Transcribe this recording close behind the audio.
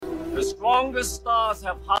The strongest stars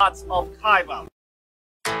have hearts of Kyber.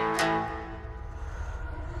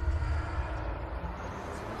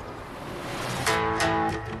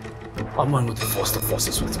 I'm one with the force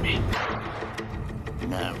is with me.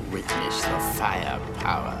 Now witness the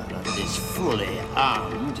firepower of this fully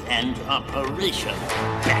armed and operational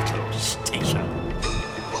battle station.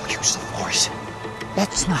 We'll use the force.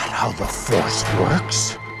 That's not how the force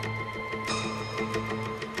works.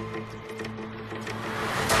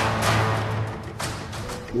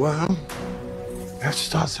 Well, let's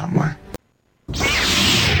start somewhere.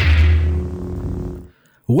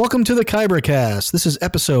 Welcome to the Kyber145. This is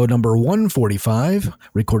episode number 145,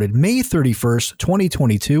 recorded May 31st,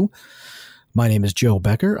 2022. My name is Joe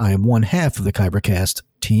Becker. I am one half of the Kyber145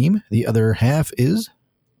 team. The other half is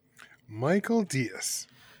Michael Diaz.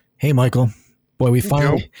 Hey, Michael. Boy, we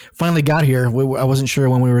finally got here. I wasn't sure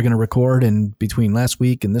when we were going to record, and between last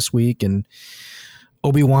week and this week, and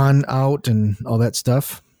Obi-Wan out and all that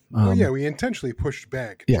stuff. Yeah, we intentionally pushed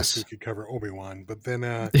back yes, so we could cover Obi-Wan, but then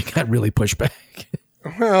it got really pushed back.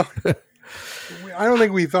 Well, I don't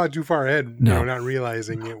think we thought too far ahead. No, not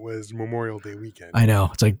realizing it was Memorial Day weekend. I know.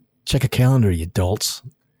 It's like, check a calendar, you adults.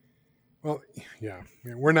 Well, yeah,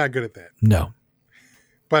 we're not good at that. No.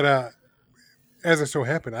 But as it so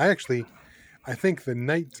happened, I think the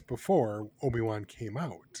night before Obi-Wan came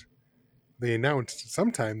out, they announced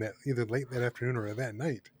sometime that either late that afternoon or that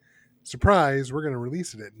night, surprise, we're going to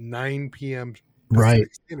release it at 9 p.m. Right.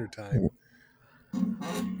 Standard Time.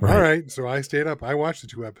 Right. All right, so I stayed up. I watched the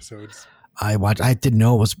 2 episodes. I didn't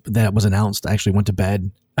know that it was announced. I actually went to bed.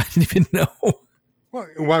 I didn't even know. Well,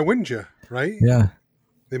 why wouldn't you, right? Yeah.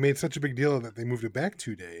 They made such a big deal that they moved it back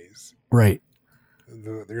 2 days. Right.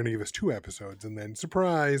 They're going to give us 2 episodes, and then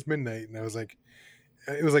surprise, midnight. And I was like,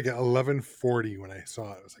 it was like at 11:40 when I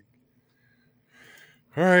saw it. I was like,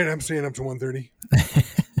 all right, I'm staying up to 1:30.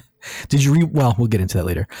 Did you well, we'll get into that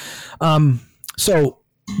later. So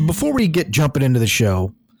before we get jumping into the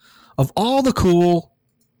show, of all the cool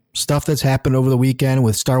stuff that's happened over the weekend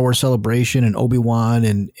with Star Wars Celebration and Obi-Wan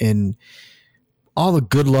and all the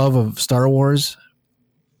good love of Star Wars,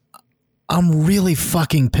 I'm really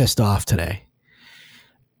fucking pissed off today.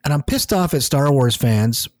 And I'm pissed off at Star Wars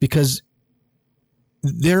fans because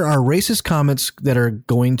there are racist comments that are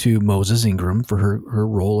going to Moses Ingram for her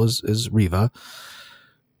role as Reva.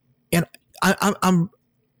 And I'm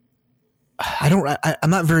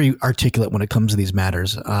not very articulate when it comes to these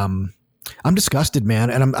matters. I'm disgusted, man.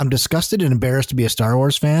 And I'm disgusted and embarrassed to be a Star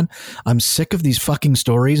Wars fan. I'm sick of these fucking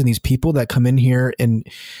stories and these people that come in here and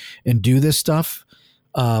do this stuff.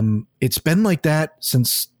 It's been like that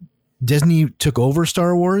since Disney took over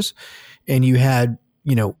Star Wars, and you had,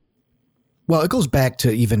 well, it goes back to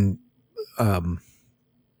even, to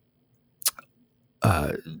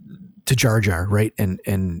Jar Jar, right? And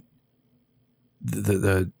an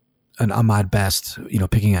Ahmad Best,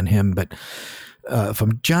 picking on him, but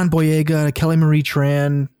from John Boyega to Kelly Marie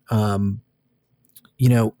Tran, the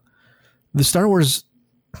Star Wars,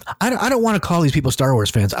 I don't want to call these people Star Wars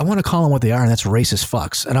fans. I want to call them what they are, and that's racist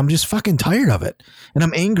fucks. And I'm just fucking tired of it. And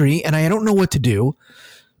I'm angry, and I don't know what to do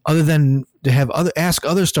other than to ask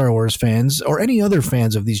other Star Wars fans or any other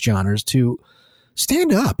fans of these genres to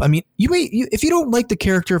stand up. I mean, if you don't like the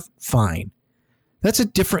character, fine. That's a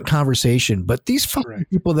different conversation. But these fucking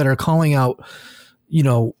people that are calling out,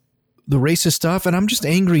 the racist stuff, and I'm just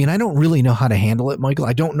angry, and I don't really know how to handle it, Michael.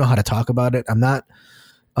 I don't know how to talk about it.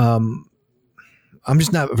 I'm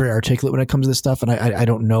just not very articulate when it comes to this stuff, and I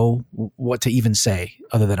don't know what to even say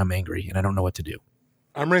other than I'm angry, and I don't know what to do.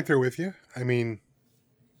 I'm right there with you. I mean,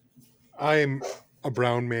 I'm a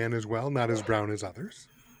brown man as well, not as brown as others.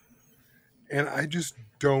 And I just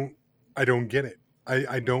don't get it.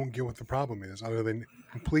 I don't get what the problem is other than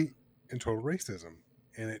complete and total racism.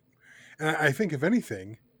 And I think if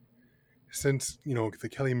anything, since, the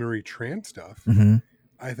Kelly Marie Tran stuff, mm-hmm.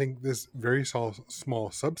 I think this very small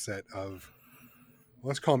subset of,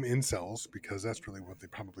 let's call them incels, because that's really what they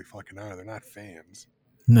probably fucking are. They're not fans.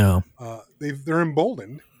 No. They're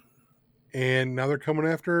emboldened, and now they're coming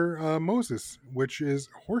after Moses, which is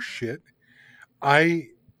horse shit. I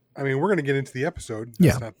mean, we're going to get into the episode.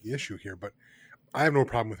 That's not the issue here, but I have no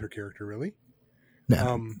problem with her character, really.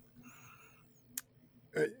 No.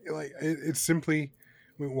 It's simply,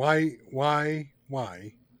 I mean, why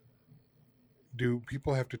do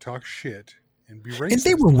people have to talk shit and be racist? And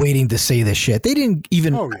they were waiting to say this shit. They didn't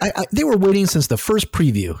even. Oh, yeah. They were waiting since the first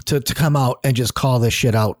preview to come out and just call this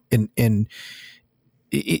shit out. And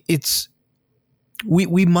it's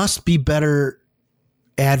we must be better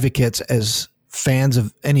advocates as fans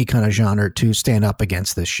of any kind of genre to stand up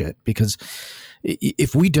against this shit, because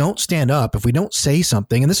if we don't stand up, if we don't say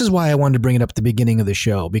something, and this is why I wanted to bring it up at the beginning of the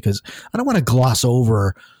show, because I don't want to gloss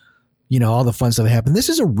over, all the fun stuff that happened. This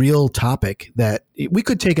is a real topic that we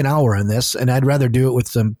could take an hour on this, and I'd rather do it with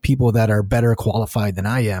some people that are better qualified than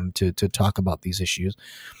I am to talk about these issues.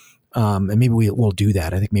 And maybe we'll do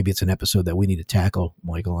that. I think maybe it's an episode that we need to tackle,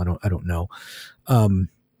 Michael. I don't know.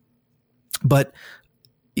 But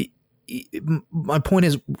my point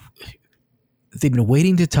is, they've been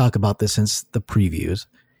waiting to talk about this since the previews.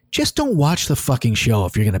 Just don't watch the fucking show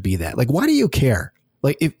if you're going to be that. Like, why do you care?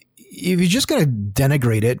 Like, if you're just going to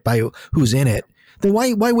denigrate it by who's in it, then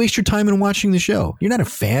why waste your time in watching the show? You're not a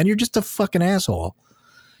fan. You're just a fucking asshole.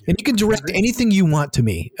 And you can direct anything you want to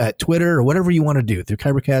me at Twitter or whatever you want to do through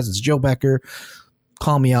Kyber145. It's Joe Becker.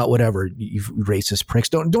 Call me out, whatever. You racist pricks.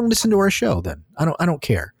 Don't listen to our show. Then I don't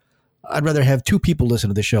care. I'd rather have 2 people listen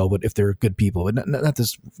to the show, but if they're good people, and not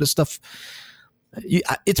this stuff.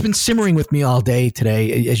 It's been simmering with me all day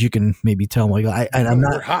today, as you can maybe tell, Michael. I'm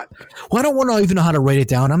not hot. Well, I don't want to even know how to write it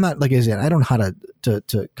down. I'm not, like I said, I don't know how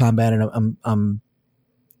to combat it.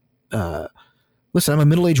 Listen, I'm a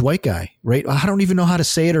middle-aged white guy, right? I don't even know how to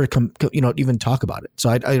say it or even talk about it. So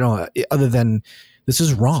I know, other than this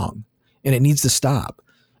is wrong and it needs to stop.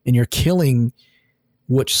 And you're killing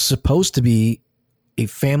what's supposed to be a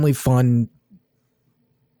family fun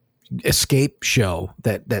escape show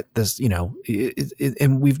that this, and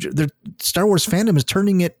Star Wars fandom is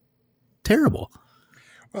turning it terrible.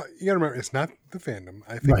 Well, you gotta remember, it's not the fandom.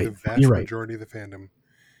 I think the vast majority of the fandom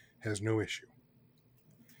has no issue.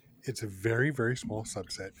 It's a very, very small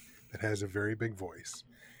subset that has a very big voice,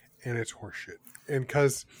 and it's horseshit. And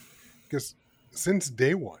because since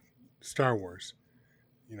day one, Star Wars,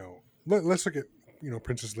 let's look at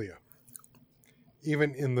Princess Leia.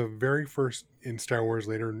 Even in the very first, in Star Wars,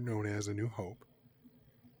 later known as A New Hope,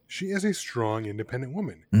 she is a strong, independent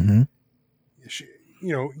woman. Mm-hmm. She,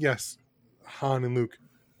 yes, Han and Luke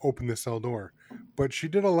opened the cell door, but she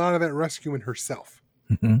did a lot of that rescuing herself.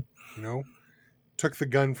 Mm-hmm. Took the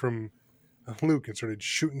gun from Luke and started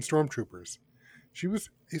shooting stormtroopers. She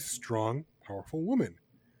was a strong, powerful woman.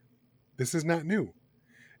 This is not new.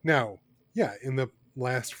 Now, yeah, in the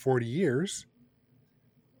last 40 years,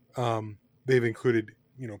 they've included,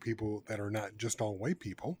 people that are not just all white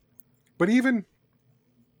people. But even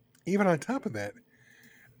on top of that,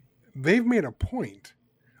 they've made a point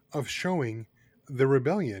of showing the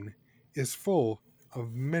rebellion is full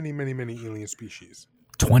of many, many, many alien species.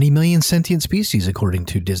 20 million sentient species, according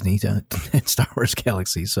to Disney and Star Wars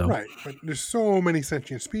Galaxy. So right, but there's so many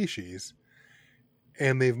sentient species,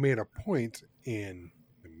 and they've made a point in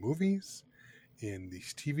the movies, in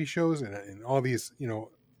these TV shows, and in all these,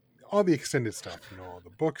 all the extended stuff, all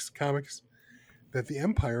the books, comics, that the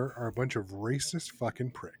Empire are a bunch of racist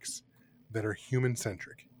fucking pricks that are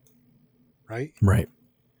human-centric. Right? Right.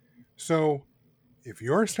 So, if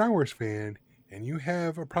you're a Star Wars fan and you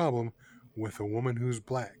have a problem with a woman who's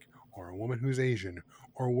black or a woman who's Asian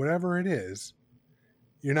or whatever it is,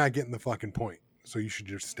 you're not getting the fucking point. So you should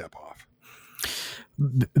just step off.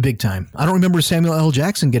 Big time. I don't remember Samuel L.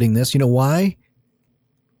 Jackson getting this. You know why?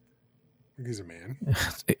 He's a man.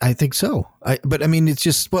 I think so. But I mean, it's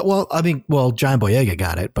just, John Boyega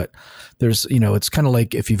got it, but there's, it's kind of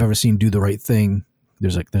like if you've ever seen Do the Right Thing,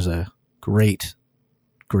 there's a great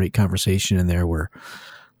conversation in there where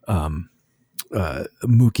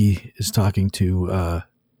Mookie is talking to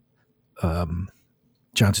John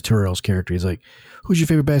Turturro's character. He's like, "Who's your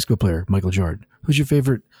favorite basketball player?" Michael Jordan. "Who's your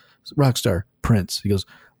favorite rock star?" Prince. He goes,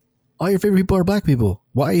 "All your favorite people are black people.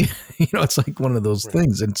 Why?" It's like one of those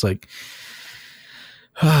things. And it's like,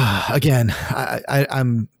 again,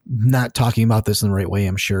 I'm not talking about this in the right way,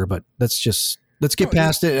 I'm sure, but let's get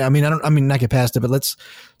past it. I mean, not get past it, but let's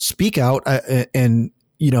speak out. And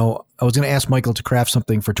I was going to ask Michael to craft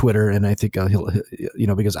something for Twitter, and I think he'll,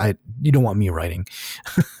 because you don't want me writing,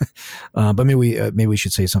 but maybe we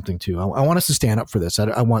should say something too. I want us to stand up for this.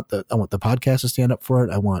 I want the podcast to stand up for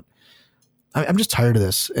it. I'm just tired of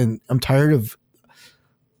this, and I'm tired of.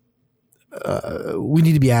 We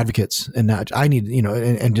need to be advocates, and not. I need,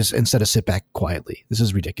 and just instead of sit back quietly. This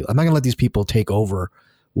is ridiculous. I'm not going to let these people take over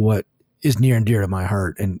what is near and dear to my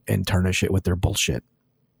heart and tarnish it with their bullshit.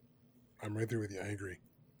 I'm right there with you. I agree.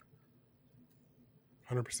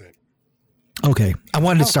 100%. Okay, I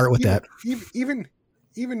wanted to start with that. Even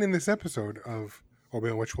in this episode of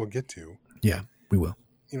OBI, which we'll get to. Yeah, we will.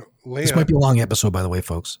 Leia, this might be a long episode, by the way,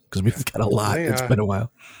 folks, because we've got a lot. Leia, it's been a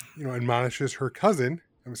while. Admonishes her cousin.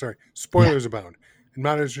 I'm sorry. Spoilers abound.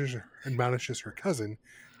 Admonishes her cousin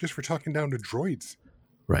just for talking down to droids.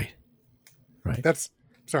 Right. That's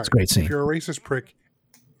sorry. It's a great scene. If you're a racist prick,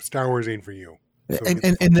 Star Wars ain't for you. So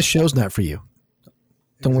and the show's not for you.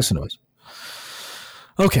 Don't listen to us.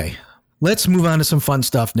 Okay, let's move on to some fun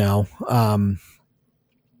stuff now.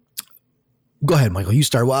 Go ahead, Michael. You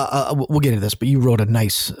start. Well, we'll get into this, but you wrote a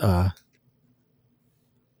nice,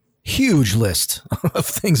 huge list of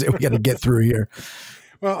things that we got to get through here.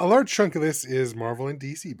 Well, a large chunk of this is Marvel and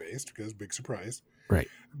DC based, because big surprise. Right.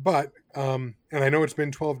 But, and I know it's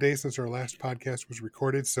been 12 days since our last podcast was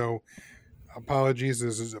recorded, so apologies.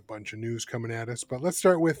 This is a bunch of news coming at us. But let's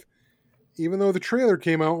start with, even though the trailer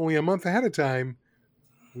came out only a month ahead of time,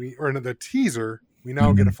 the teaser, we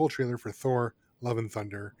now get a full trailer for Thor, Love and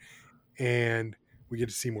Thunder. And we get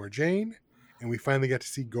to see more Jane, and we finally get to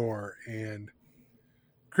see Gore. And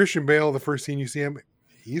Christian Bale, the first scene you see him,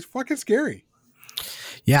 he's fucking scary.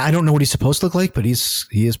 Yeah, I don't know what he's supposed to look like, but he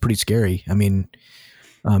is pretty scary. I mean,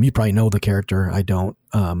 you probably know the character. I don't,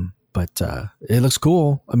 but it looks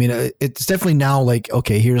cool. I mean, it's definitely now like,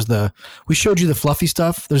 okay, we showed you the fluffy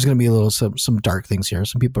stuff. There's going to be a little some dark things here.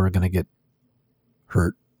 Some people are going to get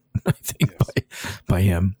hurt, I think, yes, by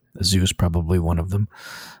him. Zeus probably one of them.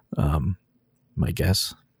 My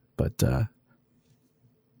guess, but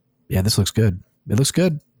yeah, this looks good. It looks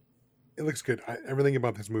good. It looks good. Everything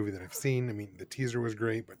about this movie that I've seen, I mean, the teaser was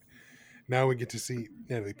great, but now we get to see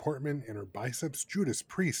Natalie Portman and her biceps, Judas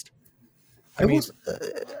Priest. I will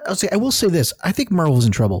say this. I think Marvel's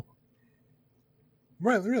in trouble.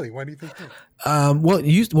 Right, really? Why do you think that?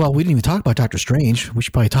 Well, we didn't even talk about Doctor Strange. We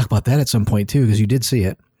should probably talk about that at some point too, because you did see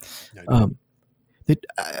it. Yeah,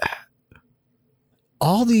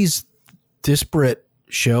 all these disparate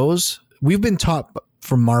shows, we've been taught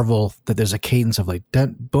from Marvel that there's a cadence of like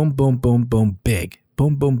boom, boom, boom, boom, big,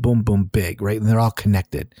 boom, boom, boom, boom, big, right? And they're all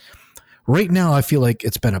connected. Right now, I feel like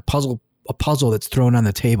it's been a puzzle that's thrown on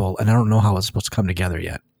the table, and I don't know how it's supposed to come together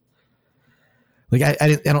yet. Like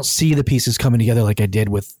I don't see the pieces coming together like I did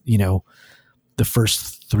with, the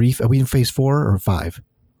first three. Are we in phase 4 or 5?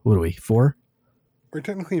 What are we? 4? We're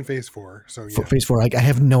technically in phase 4, so yeah. Phase 4. I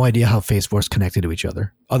have no idea how phase 4 is connected to each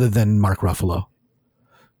other, other than Mark Ruffalo.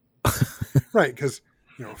 Right, because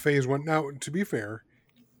phase 1. Now, to be fair,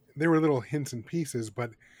 there were little hints and pieces,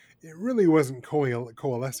 but it really wasn't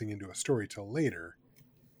coalescing into a story till later.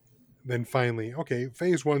 Then finally, okay,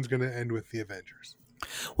 phase 1's going to end with the Avengers.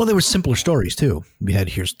 Well, there were simpler stories too. We had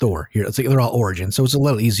here's Thor. Here, it's like they're all origins, so it's a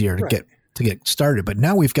little easier to get started. But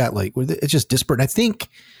now we've got it's just disparate. And I think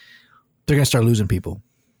they're going to start losing people.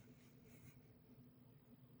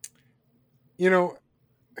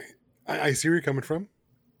 I see where you're coming from,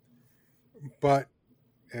 but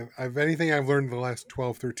if anything I've learned in the last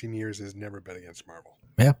 12, 13 years is never bet against Marvel.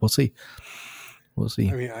 Yeah, we'll see. We'll see.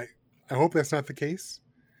 I mean, I hope that's not the case.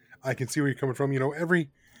 I can see where you're coming from.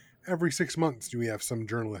 Every 6 months do we have some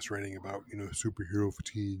journalist writing about, superhero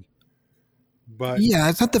fatigue. But yeah,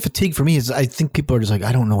 it's not the fatigue for me. I think people are just like,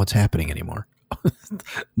 I don't know what's happening anymore.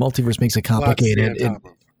 Multiverse makes it complicated.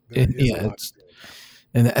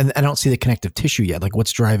 And I don't see the connective tissue yet. Like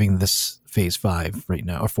what's driving this phase 5 right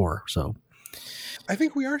now, or 4. So I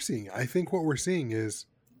think we are seeing. I think what we're seeing is,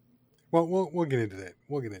 well, we'll get into that.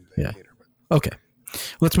 We'll get into that later. But. Okay,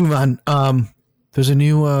 let's move on. There's a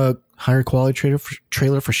new higher quality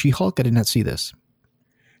trailer for She-Hulk. I did not see this.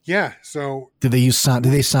 Yeah. So did they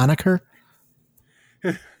Sonic her?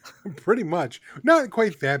 Pretty much. Not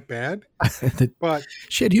quite that bad, but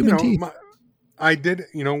she had human teeth. I did,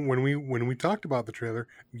 when we talked about the trailer,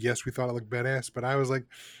 yes, we thought it looked badass, but I was like,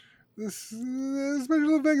 this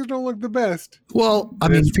special effects don't look the best. Well, I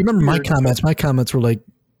mean, if you remember my comments were like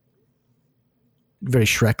very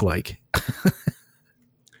Shrek-like.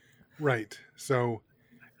 Right. So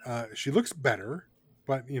she looks better,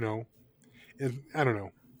 but I don't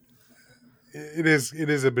know. It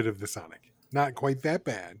is a bit of the Sonic. Not quite that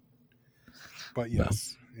bad, but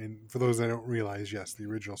yes. No. And for those that don't realize, yes, the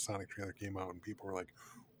original Sonic trailer came out and people were like,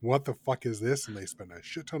 what the fuck is this? And they spent a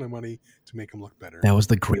shit ton of money to make them look better. That was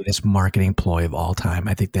the greatest marketing ploy of all time.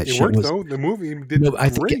 I think that it worked, though. The movie did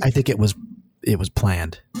great. I think it was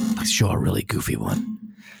planned. Let's show a really goofy one.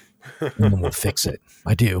 And then we'll fix it.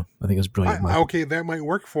 I do. I think it was brilliant. Okay, that might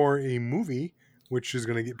work for a movie, which is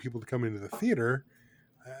going to get people to come into the theater.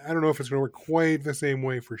 I don't know if it's going to work quite the same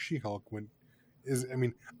way for She-Hulk. Is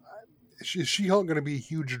She-Hulk going to be a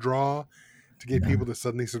huge draw to get people to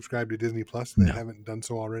suddenly subscribe to Disney Plus that haven't done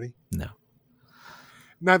so already? No.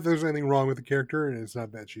 Not that there's anything wrong with the character, and it's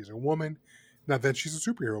not that she's a woman, not that she's a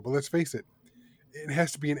superhero, but let's face it, it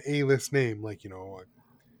has to be an A-list name, like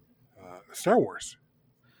Star Wars,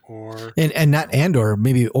 or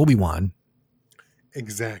maybe Obi-Wan.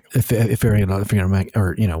 Exactly. If you're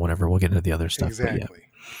or whatever, we'll get into the other stuff. Exactly.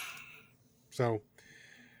 So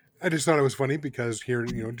I just thought it was funny because here,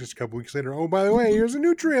 just a couple weeks later, oh, by the way, here's a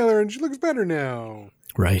new trailer and she looks better now.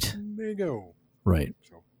 Right. There you go. Right.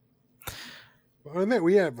 So, other than that,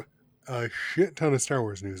 we have a shit ton of Star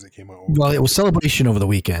Wars news that came out. Well, it was Celebration over the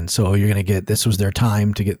weekend, so you're going to this was their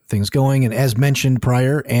time to get things going. And as mentioned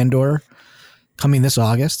prior, Andor coming this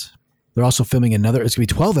August. They're also filming it's going to be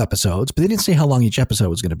 12 episodes, but they didn't say how long each episode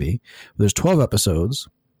was going to be. There's 12 episodes.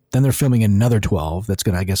 Then they're filming another 12 that's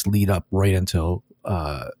going to, I guess, lead up right until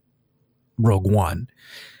Rogue One.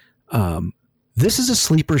 This is a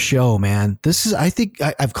sleeper show, man. I think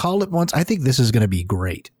I've called it once. I think this is going to be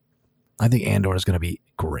great. I think Andor is going to be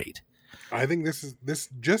great. I think this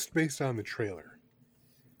just based on the trailer.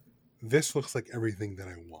 This looks like everything that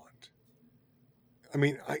I want. I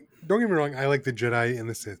mean, don't get me wrong. I like the Jedi and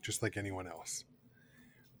the Sith just like anyone else.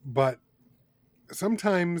 But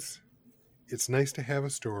sometimes it's nice to have a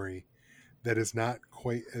story that is not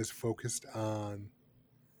quite as focused on,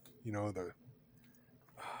 the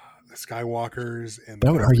Skywalkers. And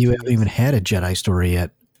I would argue we haven't even had a Jedi story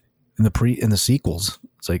yet in the sequels.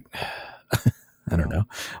 It's like, I don't know.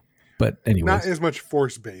 But anyway, not as much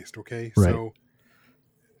Force based. Okay. Right. So,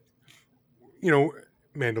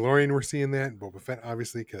 Mandalorian, we're seeing that. Boba Fett,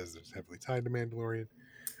 obviously, because it's heavily tied to Mandalorian.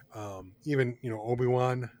 Even,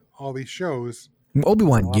 Obi-Wan, all these shows.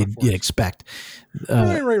 Obi-Wan, you'd expect.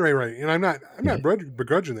 Right. And I'm not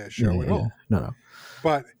begrudging that show at all. No.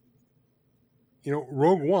 But,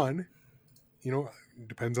 Rogue One,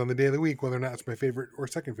 depends on the day of the week, whether or not it's my favorite or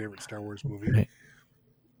second favorite Star Wars movie. Right.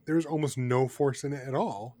 There's almost no Force in it at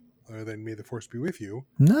all, other than May the Force be with you.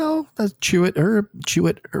 No, that's Chewit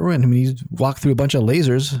Erwin. I mean, he's walked through a bunch of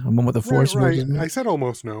lasers. I'm with the Force. Right. I said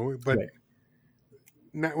almost no, but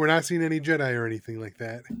we're not seeing any Jedi or anything like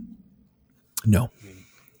that. No.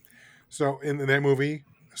 So, in that movie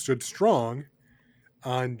stood strong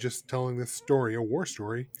on just telling this story, a war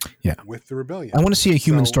story, with the rebellion. I want to see a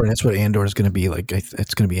human story. That's what Andor is going to be like.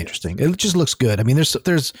 It's going to be interesting. It just looks good. I mean,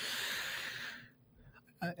 there's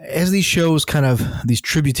as these shows these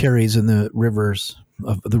tributaries in the river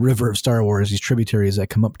of Star Wars, these tributaries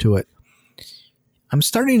that come up to it, I'm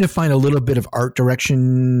starting to find a little bit of art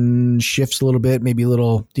direction shifts a little bit, maybe a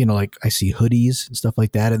little, like I see hoodies and stuff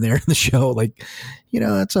like that in there in the show. Like,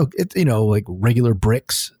 like regular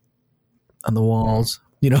bricks on the walls,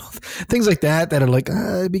 things like that are like,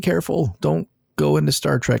 be careful. Don't go into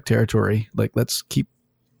Star Trek territory. Like, let's keep,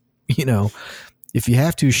 if you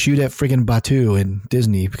have to, shoot at friggin' Batu in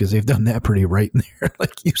Disney, because they've done that pretty right in there.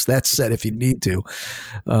 Like, use that set if you need to.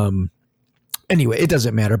 Anyway, it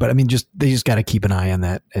doesn't matter. But I mean, they just got to keep an eye on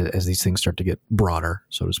that as these things start to get broader,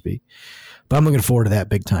 so to speak. But I'm looking forward to that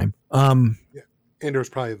big time. Andor's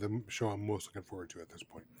probably the show I'm most looking forward to at this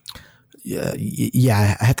point.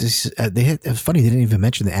 Yeah. I have to. It's funny they didn't even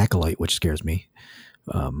mention the Acolyte, which scares me.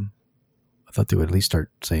 I thought they would at least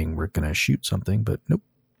start saying we're going to shoot something, but nope.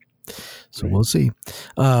 So We'll see.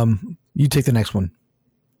 You take the next one.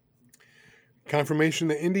 Confirmation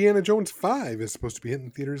that Indiana Jones 5 is supposed to be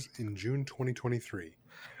hitting theaters in June 2023.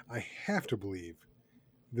 I have to believe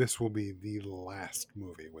this will be the last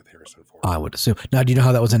movie with Harrison Ford. I would assume. Now, do you know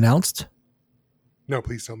how that was announced? No,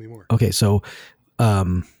 please tell me more. Okay, so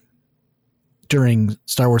during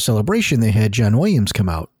Star Wars Celebration, they had John Williams come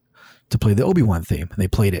out to play the Obi-Wan theme. And they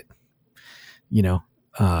played it,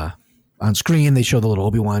 on screen. They showed the little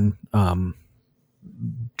Obi-Wan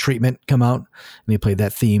treatment come out, and he played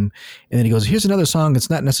that theme. And then he goes, here's another song. It's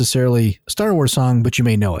not necessarily a Star Wars song, but you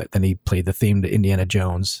may know it. Then he played the theme to Indiana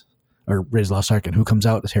Jones, or Raiders of the Lost Ark, and who comes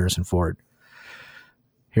out is Harrison Ford.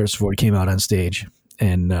 Harrison Ford came out on stage,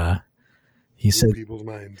 and he said, people's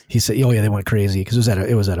minds. He said, oh yeah, they went crazy because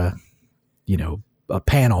it was at a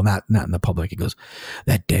panel, not in the public. He goes,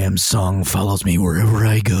 that damn song follows me wherever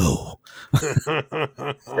I go.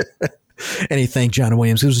 And he thanked John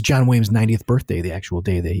Williams. It was John Williams' 90th birthday, the actual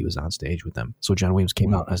day that he was on stage with them. So John Williams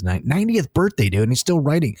came out on his 90th birthday, dude, and he's still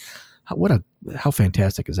writing. How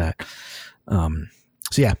fantastic is that?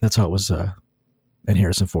 So yeah, that's how it was. And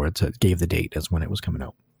Harrison Ford gave the date as when it was coming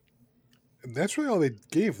out. That's really all they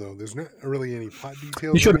gave, though. There's not really any plot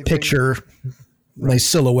details. They showed a picture, nice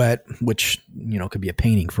silhouette, which could be a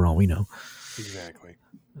painting for all we know. Exactly.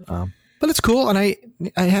 But it's cool, and I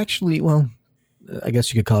actually, well, I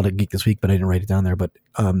guess you could call it a Geek This Week, but I didn't write it down there. But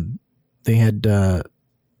they had,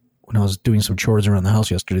 when I was doing some chores around the house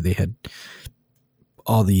yesterday, they had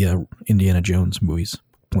all the Indiana Jones movies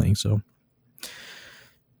playing. So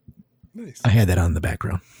nice. I had that on in the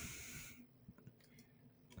background.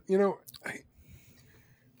 I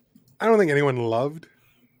don't think anyone loved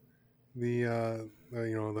the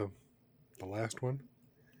last one.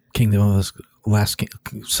 Kingdom of the Last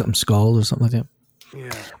something Skull or something like that.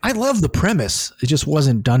 Yeah. I love the premise. It just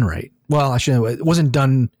wasn't done right. Well, it wasn't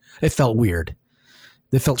done. It felt weird.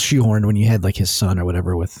 It felt shoehorned when you had like his son or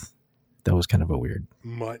whatever with, that was kind of a weird.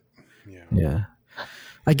 Mutt. Yeah. Yeah.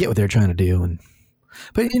 I get what they're trying to do.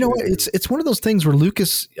 But you know what? It's one of those things where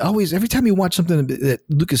Lucas always, every time you watch something that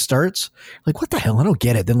Lucas starts, like, what the hell? I don't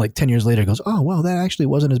get it. Then like 10 years later, he goes, oh, well, that actually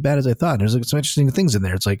wasn't as bad as I thought. And there's like some interesting things in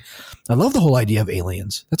there. It's like, I love the whole idea of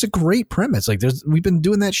aliens. That's a great premise. Like we've been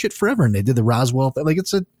doing that shit forever. And they did the Roswell. Like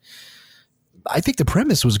I think the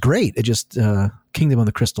premise was great. It just, Kingdom of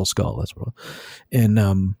the Crystal Skull. That's what, and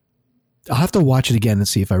I'll have to watch it again and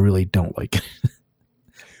see if I really don't like it.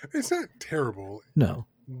 It's not terrible. No.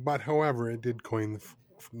 But however, it did coin the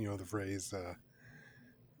phrase,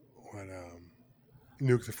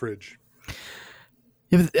 nuke the fridge.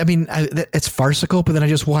 Yeah, I mean, it's farcical, but then I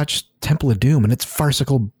just watched Temple of Doom, and it's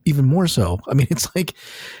farcical even more so. I mean, it's like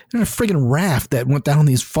there's a friggin' raft that went down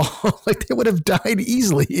these falls. Like they would have died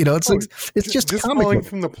easily. You know, it's just comic falling book.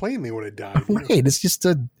 from the plane, they would have died. Right. It's just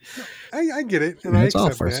a. I get it, and I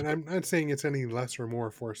accept that. farcical. I'm not saying it's any less or more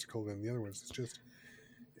farcical than the other ones. It's just.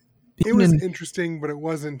 It was interesting, but it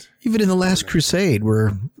wasn't. Even in The Last Crusade,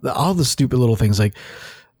 where all the stupid little things like,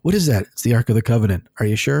 what is that? It's the Ark of the Covenant. Are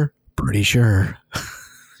you sure? Pretty sure.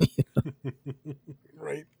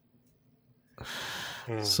 Right.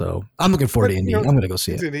 So I'm looking forward to Indy. I'm going to go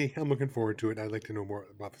see it. Indy. I'm looking forward to it. I'd like to know more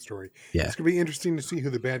about the story. Yeah. It's going to be interesting to see who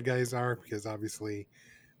the bad guys are because obviously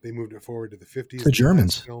they moved it forward to the 50s. The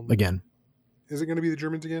Germans again. Is it going to be the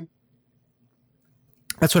Germans again?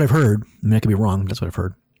 That's what I've heard. I mean, I could be wrong. That's what I've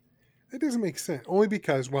heard. It doesn't make sense. Only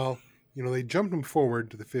because, well, they jumped them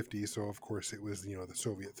forward to the 50s, so of course it was, the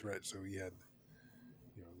Soviet threat. So you had,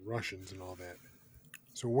 the Russians and all that.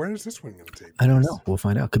 So where is this one going to take place? I don't know. We'll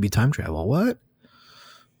find out. Could be time travel. What?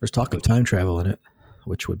 There's talk of time travel in it,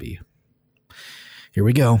 which would be. Here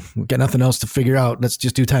we go. We've got nothing else to figure out. Let's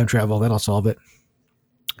just do time travel. That'll solve it.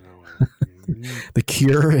 The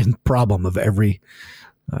cure and problem of every.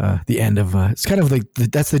 The end of. It's kind of like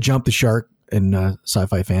that's the jump the shark in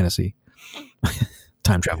sci-fi fantasy.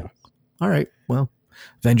 Time travel. Yeah. All right. Well,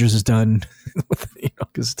 Avengers is done.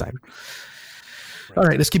 Because it's time. Right. All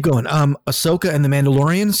right, let's keep going. Ahsoka and The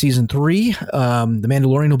Mandalorian, season 3. The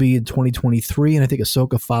Mandalorian will be in 2023, and I think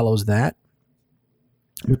Ahsoka follows that.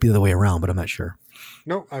 It might be the other way around, but I'm not sure.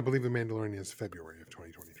 No, I believe The Mandalorian is February of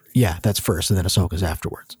 2023. Yeah, that's first, and then Ahsoka's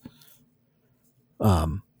afterwards.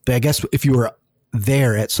 But I guess if you were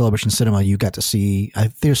there at Celebration Cinema, you got to see.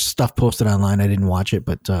 There's stuff posted online. I didn't watch it,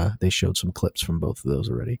 but they showed some clips from both of those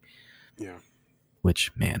already. Yeah.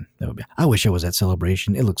 Which, man, that would be. I wish I was at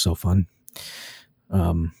Celebration. It looks so fun.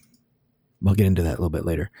 I'll get into that a little bit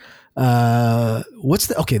later.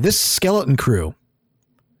 This Skeleton Crew.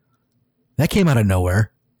 That came out of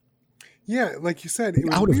nowhere. Yeah, like you said, it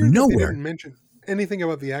was out of weird nowhere. That they didn't mention anything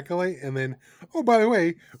about the Acolyte, and then, oh, by the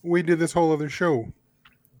way, we did this whole other show.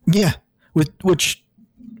 Yeah. Which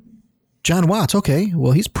John Watts, okay,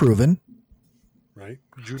 well, he's proven. Right.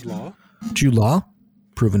 Jude Law,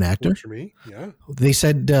 proven actor. Works for me, yeah. They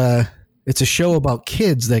said it's a show about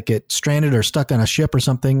kids that get stranded or stuck on a ship or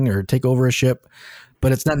something or take over a ship,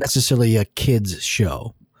 but it's not necessarily a kids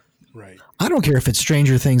show. Right. I don't care if it's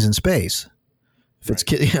Stranger Things in space. If it's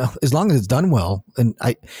as long as it's done well. And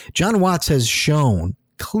John Watts has shown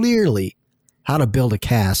clearly how to build a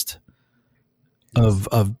cast of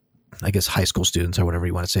I guess high school students or whatever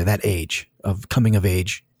you want to say, that age of coming of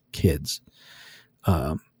age kids.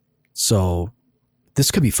 So this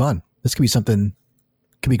could be fun. This could be something,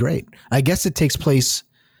 could be great. I guess it takes place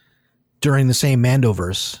during the same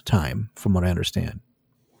Mandoverse time, from what I understand.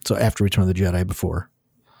 So after Return of the Jedi, before.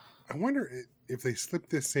 I wonder if they slipped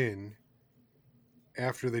this in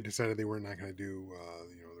after they decided they were not going to do,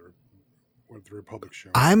 the Republic show.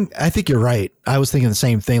 I think you're right. I was thinking the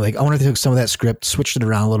same thing. Like, I wonder if they took some of that script, switched it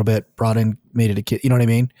around a little bit, brought in, made it a kid. You know what I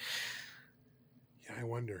mean? Yeah, I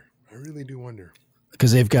wonder. I really do wonder.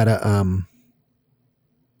 Because they've got a,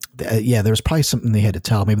 there was probably something they had to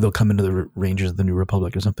tell. Maybe they'll come into the Rangers of the New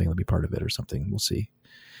Republic or something. They'll be part of it or something. We'll see.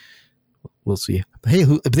 Hey,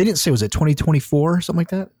 they didn't say, was it 2024 or something like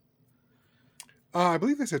that? I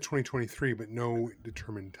believe they said 2023, but no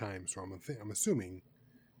determined time. So I'm assuming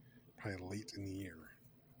probably late in the year.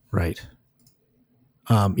 Right.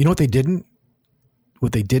 You know what they didn't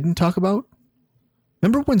talk about?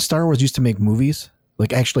 Remember when Star Wars used to make movies,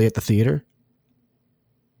 like actually at the theater?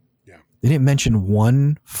 Yeah. They didn't mention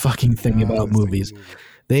one fucking thing about movies.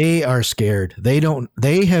 They are scared. They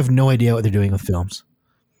have no idea what they're doing with films.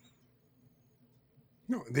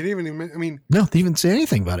 No, they didn't even, no, they didn't say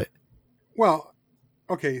anything about it. Well,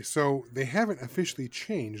 okay, so they haven't officially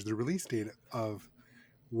changed the release date of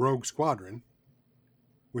Rogue Squadron.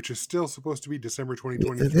 which is still supposed to be December That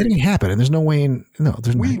 2023. didn't happen, and there's no way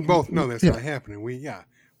We both know that's Yeah. not happening.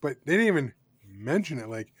 But they didn't even mention it.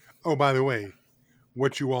 Like, oh, by the way,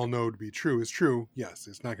 what you all know to be true is true. Yes,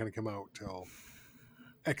 it's not going to come out till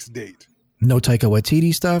X date. No Taika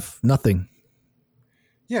Waititi stuff, nothing.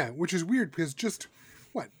 Yeah, which is weird because just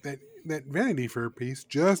that Vanity Fair piece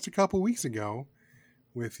just a couple weeks ago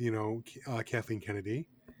with Kathleen Kennedy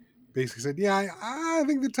basically said, yeah, I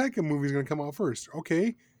think the Taika movie is going to come out first.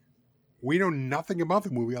 Okay, we know nothing about the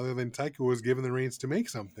movie other than Taika was given the reins to make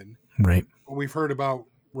something. Right. Well, we've heard about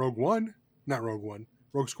Rogue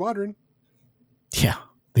Squadron. Yeah,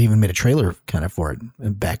 they even made a trailer kind of for it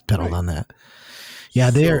and backpedaled on that. Yeah,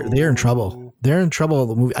 they're in trouble. They're in trouble.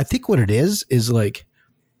 The movie. I think what it is like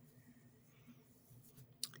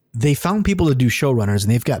they found people to do showrunners,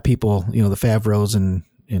 and they've got people, the Favreaus and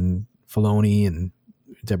Filoni and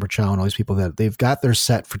Deborah Chow and all these people that they've got their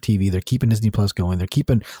set for TV. They're keeping Disney Plus going.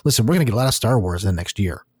 Listen, we're going to get a lot of Star Wars in the next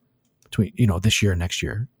year, between this year and next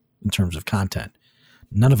year in terms of content.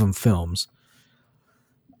 None of them films.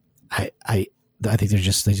 I think they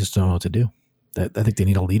just don't know what to do. I think they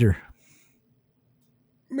need a leader.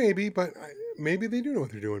 Maybe, but maybe they do know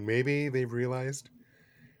what they're doing. Maybe they've realized,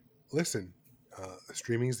 listen,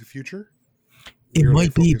 streaming is the future. It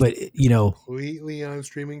might be, but completely on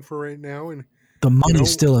streaming for right now, and the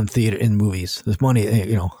money's still in theater, in movies. There's money,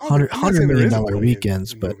 $100 million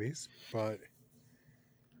weekends, but movies, but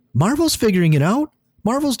Marvel's figuring it out.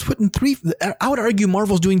 Marvel's putting I would argue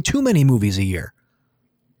Marvel's doing too many movies a year.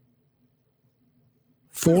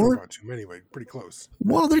 4? Not too many, but pretty close.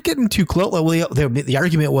 Well, they're getting too close. Well, the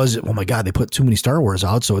argument was, oh my God, they put too many Star Wars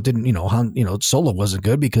out, so it didn't. Solo wasn't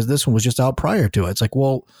good because this one was just out prior to it. It's like,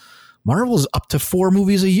 well, Marvel's up to 4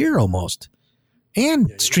 movies a year almost,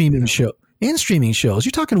 and streaming shows.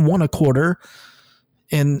 You're talking 1 a quarter,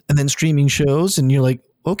 and then streaming shows, and you're like,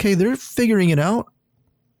 okay, they're figuring it out.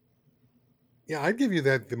 Yeah, I'd give you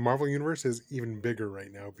that the Marvel universe is even bigger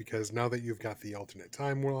right now because now that you've got the alternate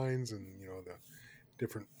timelines and the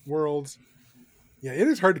different worlds. Yeah, it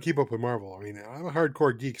is hard to keep up with Marvel. I mean, I'm a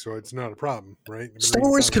hardcore geek, so it's not a problem, right? Star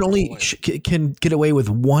Wars can only can get away with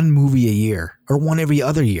 1 movie a year or 1 every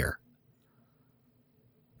other year.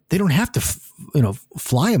 They don't have to,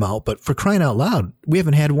 fly them out. But for crying out loud, we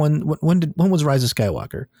haven't had one. When was Rise of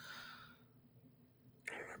Skywalker?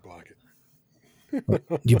 I block it.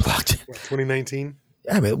 You blocked it. 2019.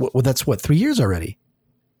 Yeah, but that's 3 years already.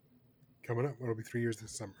 Coming up, it'll be 3 years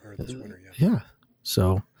this summer or this winter. Yeah. Yeah.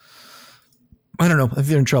 So I don't know if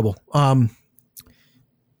they're in trouble.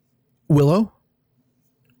 Willow.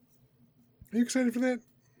 Are you excited for that?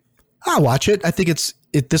 I'll watch it. I think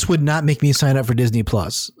this would not make me sign up for Disney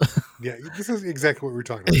Plus. Yeah, this is exactly what we're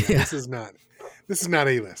talking about. Yeah. This is not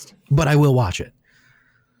A-list. But I will watch it.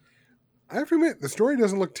 I have to admit, the story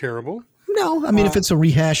doesn't look terrible. No, I mean, if it's a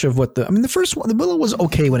rehash of the first one, the Willow was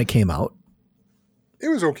okay when it came out. It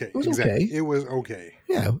was okay. It was okay. It was okay.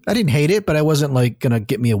 Yeah, I didn't hate it, but I wasn't like gonna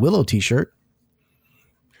get me a Willow T-shirt.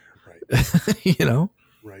 Right.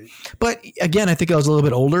 Right. But again, I think I was a little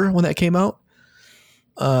bit older when that came out.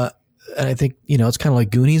 And I think it's kind of like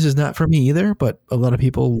Goonies is not for me either, but a lot of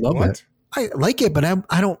people love it. I like it, but I'm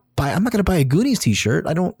not going to buy a Goonies T-shirt.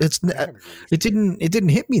 It didn't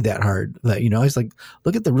hit me that hard. That I was like,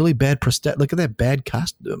 look at the really bad look at that bad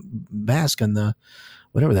costume mask on the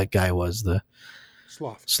whatever that guy was, the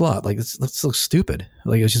Sloth. Like this looks stupid.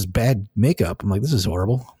 Like it was just bad makeup. I'm like, this is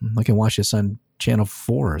horrible. I can watch this on Channel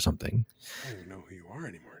 4 or something. I don't even know who you are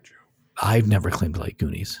anymore, Joe. I've never claimed to like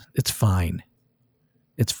Goonies. It's fine.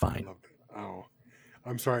 It's fine. Oh,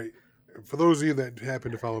 I'm sorry. For those of you that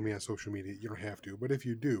happen to follow me on social media, you don't have to. But if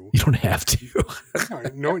you do, you don't have to.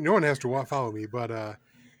 no one has to follow me. But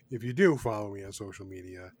if you do follow me on social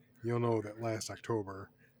media, you'll know that last October,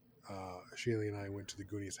 Shaylee and I went to the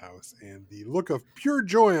Goonies house, and the look of pure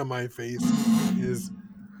joy on my face is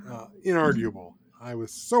inarguable. I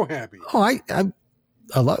was so happy. Oh, I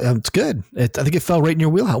love it. It's good. I think it fell right in your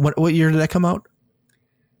wheelhouse. What year did that come out?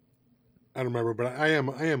 I don't remember, but I am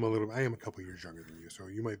a couple years younger than you, so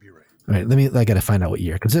you might be right. All right, I got to find out what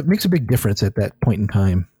year, because it makes a big difference at that point in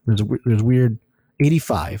time. There's weird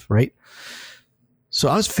 85, right? So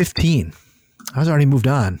I was 15. I was already moved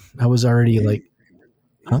on. I was already like,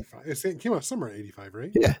 huh? It came out summer of 85,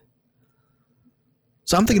 right? Yeah.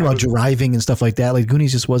 So I'm thinking about driving and stuff like that. Like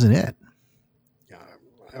Goonies just wasn't it. Yeah,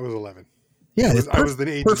 I was 11. Yeah, I was the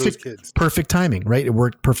age of those kids. Perfect timing, right? It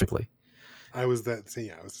worked perfectly. I was the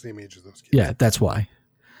same age as those kids. Yeah, that's why.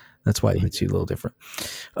 That's why it hits you a little different.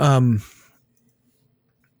 All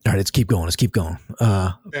right, let's keep going.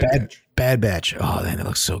 Bad Batch. Oh, man, it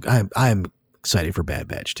looks so good. I'm excited for Bad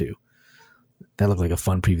Batch too. That looked like a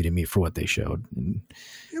fun preview to me for what they showed. And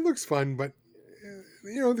It looks fun, but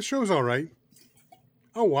the show's all right.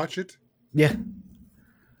 I'll watch it. yeah,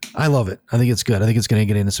 I love it. I think it's good. I think it's going to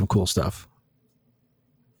get into some cool stuff.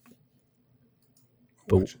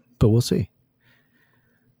 But we'll see.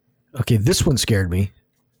 Okay, this one scared me.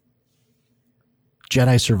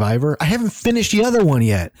 Jedi Survivor. I haven't finished the other one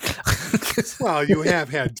yet. Well, you have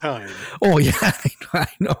had time. Oh yeah, I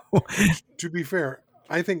know. To be fair,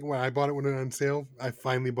 I think when I bought it when it was on sale, I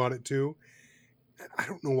finally bought it too. I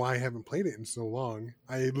don't know why I haven't played it in so long.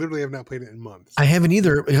 I literally have not played it in months. I haven't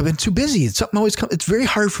either. I've been too busy. It's something always comes. It's very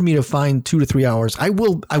hard for me to find 2 to 3 hours. I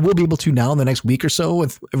will be able to now in the next week or so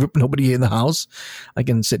if nobody in the house. I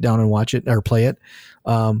can sit down and watch it or play it.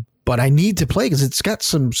 But I need to play because it's got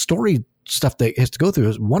some story stuff that it has to go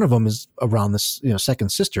through. One of them is around this, second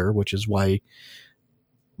sister, which is why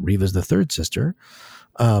Reva's the third sister.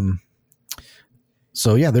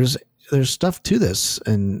 So yeah, there's stuff to this,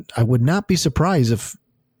 and I would not be surprised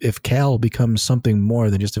if Cal becomes something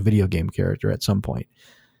more than just a video game character at some point.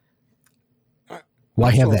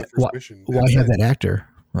 Why have that? Why have that actor?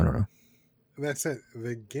 I don't know. That said,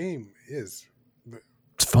 the game is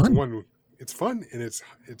it's fun. It's fun and it's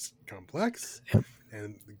complex, yep.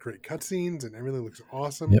 And great cutscenes and everything looks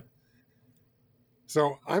awesome. Yep.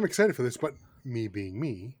 So I'm excited for this, but me being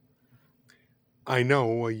me, I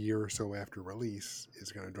know a year or so after release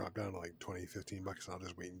it's going to drop down to like $20, $15, and I'll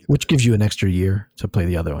just wait and get which gives you an extra year to play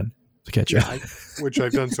the other one to catch up. Which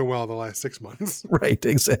I've done so well the last 6 months. Right,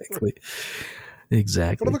 exactly.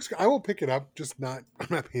 Exactly. But it looks. I will pick it up. I'm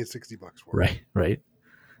not paying $60 for it. Right.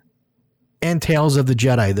 And Tales of the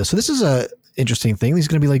Jedi. So this is a interesting thing. These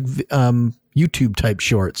are going to be like YouTube type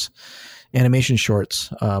shorts, animation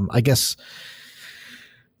shorts. I guess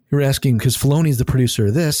you're asking because Filoni's the producer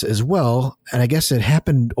of this as well, and I guess it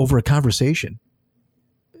happened over a conversation.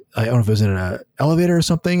 I don't know if it was in an elevator or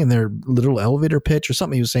something, and their little elevator pitch or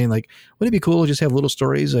something. He was saying like, "Wouldn't it be cool to just have little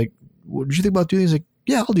stories? Like, what did you think about doing?" He's like,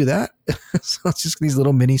 "Yeah, I'll do that." So it's just these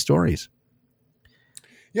little mini stories.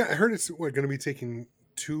 Yeah, I heard it's going to be taking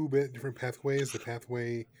 2 different pathways. The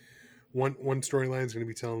pathway, one storyline is going to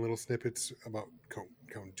be telling little snippets about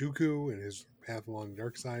Count Dooku and his path along the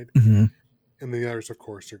dark side, Mm-hmm. and the others, of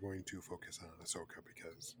course, are going to focus on Ahsoka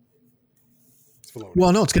because it's Filoni.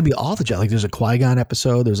 Well, no, it's going to be all the Jedi. Like, there's a Qui-Gon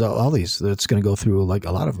episode. There's all these. It's going to go through like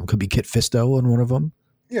a lot of them. Could be Kit Fisto in one of them.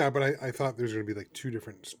 Yeah, but I thought there's going to be like 2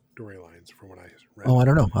 different storylines from what I read. Oh, I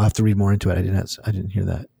don't know. I'll have to read more into it. I didn't hear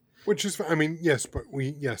that. Which is, I mean, yes, but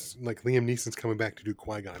like Liam Neeson's coming back to do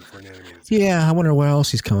Qui-Gon for an animated series. Yeah, I wonder what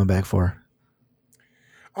else he's coming back for.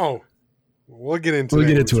 Oh, we'll get into it.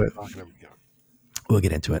 Yeah. We'll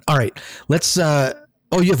get into it. All right, let's. You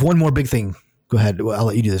have one more big thing. Go ahead. Well, I'll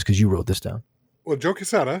let you do this because you wrote this down. Well, Joe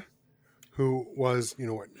Quesada, who was,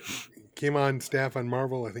 came on staff on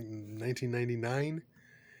Marvel, I think in 1999,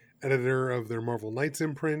 editor of their Marvel Knights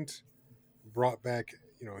imprint, brought back,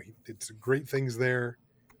 he did some great things there.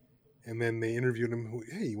 And then they interviewed him.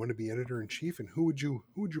 Hey, you want to be editor in chief? And who would you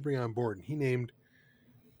bring on board? And he named,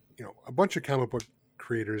 a bunch of comic book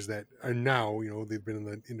creators that are now, they've been in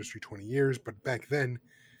the industry 20 years, but back then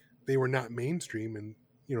they were not mainstream. And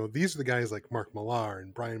these are the guys like Mark Millar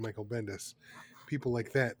and Brian Michael Bendis, people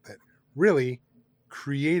like that really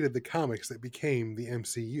created the comics that became the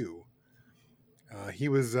MCU. He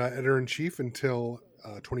was editor in chief until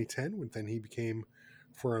 2010, when then he became,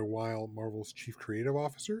 for a while, Marvel's chief creative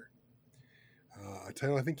officer. A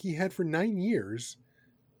title I think he had for 9 years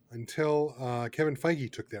until Kevin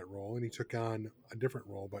Feige took that role, and he took on a different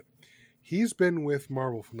role. But he's been with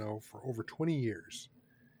Marvel now for over 20 years,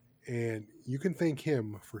 and you can thank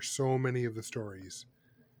him for so many of the stories.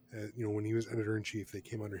 When he was editor in chief, they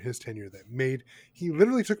came under his tenure. He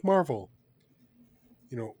literally took Marvel,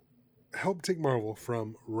 helped take Marvel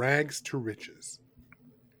from rags to riches.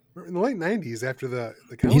 In the late 90s, after the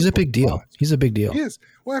comic he's a book big deal. bust, He's a big deal. He is.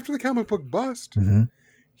 Well, after the comic book bust, Mm-hmm.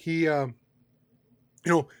 he,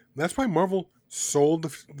 that's why Marvel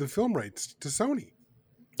sold the film rights to Sony.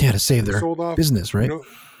 Yeah, to save their business, right?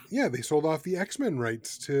 They sold off the X-Men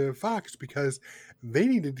rights to Fox because they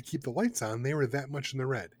needed to keep the lights on. They were that much in the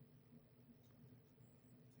red.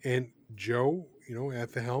 And Joe,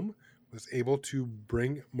 at the helm, was able to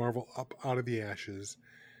bring Marvel up out of the ashes,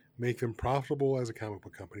 make them profitable as a comic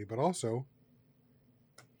book company, but also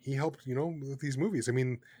he helped, with these movies. I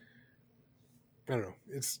mean, I don't know.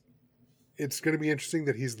 It's going to be interesting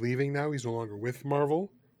that he's leaving now. He's no longer with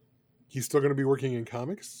Marvel. He's still going to be working in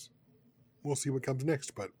comics. We'll see what comes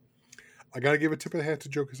next, but I got to give a tip of the hat to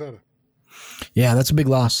Joe Quesada. Yeah, that's a big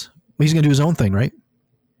loss. He's going to do his own thing, right?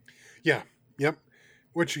 Yeah. Yep.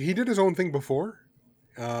 Which he did his own thing before.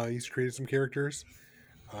 He's created some characters.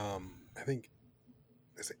 I think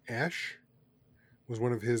Ash was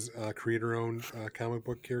one of his creator-owned comic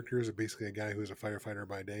book characters. Basically, a guy who's a firefighter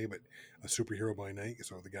by day, but a superhero by night.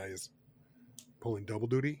 So the guy is pulling double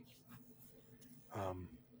duty.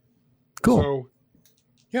 Cool. So,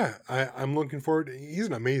 yeah, I'm looking forward. He's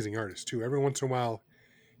an amazing artist too. Every once in a while,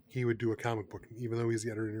 he would do a comic book. Even though he's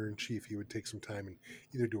the editor-in-chief, he would take some time and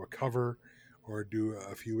either do a cover or do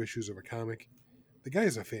a few issues of a comic. The guy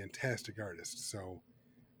is a fantastic artist. So,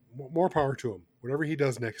 more power to him. Whatever he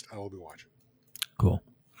does next, I will be watching. Cool.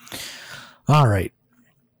 All right.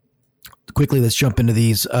 Quickly, let's jump into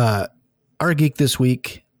these. Our geek this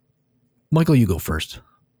week. Michael, you go first.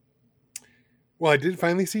 Well, I did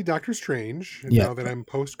finally see Doctor Strange. Yeah. Now that I'm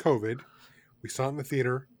post-COVID, we saw it in the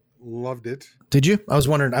theater. Loved it. Did you? I was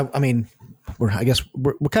wondering. I mean, we're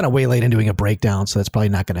kind of way late in doing a breakdown, so that's probably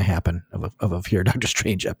not going to happen of a Fear Doctor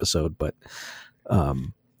Strange episode. But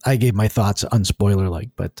I gave my thoughts unspoiler like.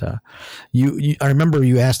 But I remember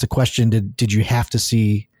you asked a question. Did you have to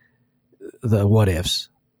see the what ifs?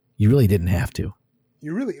 You really didn't have to.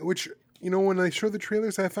 You really, which, when I showed the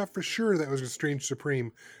trailers, I thought for sure that was a Strange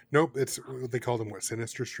Supreme. Nope, it's they called him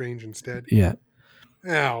Sinister Strange instead. Yeah.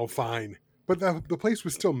 Oh, fine. But the place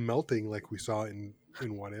was still melting like we saw in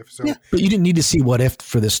What If. So yeah, but you didn't need to see What If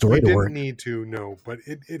for this story to work. Didn't need to, no. But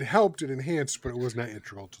it helped, it enhanced, but it was not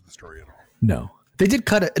integral to the story at all. No. They did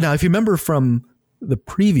cut it. Now, if you remember from the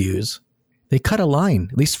previews, they cut a line.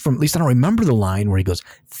 At least I don't remember the line where he goes,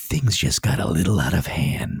 "Things just got a little out of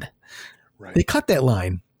hand." Right. They cut that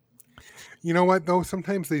line. You know what, though?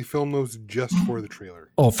 Sometimes they film those just for the trailer.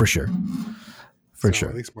 Oh, for sure. For sure.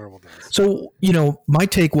 At least Marvel does. So, my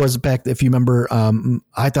take was back, if you remember,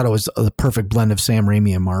 I thought it was the perfect blend of Sam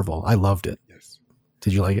Raimi and Marvel. I loved it. Yes.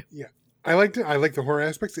 Did you like it? Yeah. I liked it. I liked the horror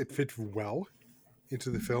aspects. It fit well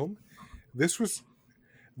into the film. This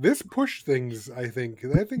pushed things, I think.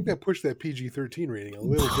 I think that pushed that PG-13 rating a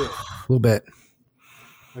little bit. A little bit.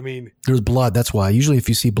 I mean, there's blood. That's why. Usually if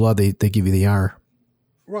you see blood, they give you the R.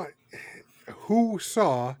 Right. Who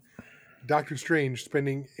saw Doctor Strange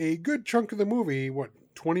spending a good chunk of the movie,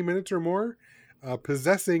 20 minutes or more,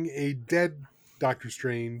 possessing a dead Doctor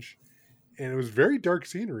Strange, and it was very dark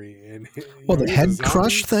scenery. And the head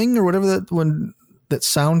crush thing or whatever that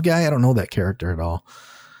sound guy. I don't know that character at all.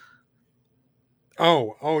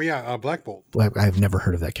 Oh yeah, Black Bolt. I've never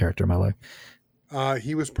heard of that character in my life.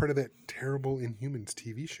 He was part of that terrible Inhumans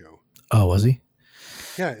TV show. Oh, was he?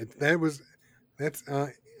 Yeah, that's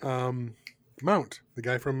Mount, the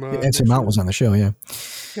guy from Anson Mount was on the show. Yeah,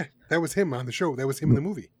 that was him on the show. That was him in the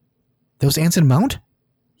movie. That was Anson Mount.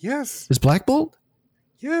 Yes. Is Black Bolt?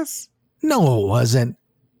 Yes. No, it wasn't.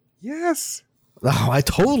 Yes. Oh, I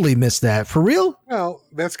totally missed that. For real? Well,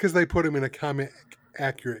 that's because they put him in a comic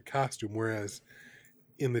accurate costume, whereas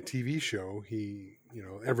in the TV show, he,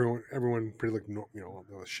 everyone pretty looked, it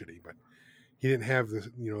was shitty, but he didn't have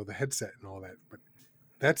the headset and all that. But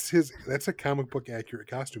that's a comic book accurate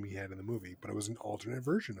costume he had in the movie, but it was an alternate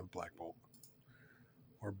version of Black Bolt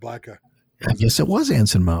or Blacka. I guess it was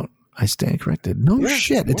Anson Mount. I stand corrected. No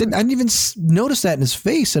shit. I didn't even notice that in his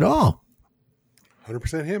face at all.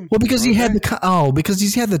 100% him. Well, because he had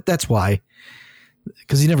that's why.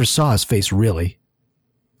 Because he never saw his face really.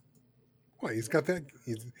 Well, he's got that.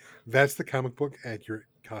 That's the comic book accurate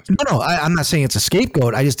costume. No, I'm not saying it's a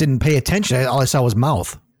scapegoat. I just didn't pay attention. All I saw was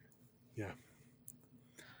mouth. Yeah.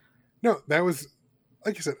 No, that was,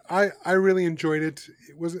 like I said, I really enjoyed it.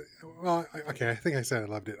 It was, okay, I think I said I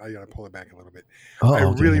loved it. I got to pull it back a little bit. I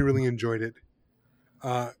really enjoyed it.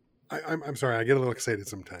 I'm sorry, I get a little excited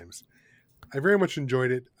sometimes. I very much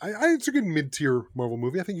enjoyed it. It's a good mid-tier Marvel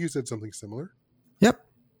movie. I think you said something similar. Yep.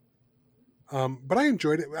 But I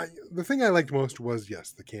enjoyed it. The thing I liked most was,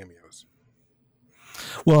 the cameos.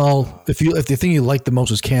 Well, if the thing you liked the most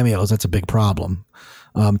was cameos, that's a big problem.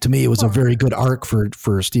 To me, it was a very good arc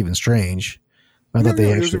for Stephen Strange. I thought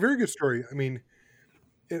it was a very good story. I mean,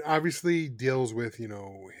 it obviously deals with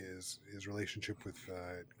his relationship with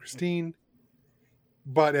Christine,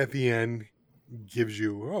 but at the end gives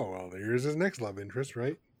you here's his next love interest,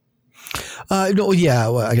 right? No, yeah,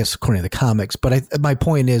 well, I guess according to the comics. But my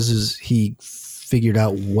point is he figured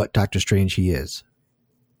out what Doctor Strange he is,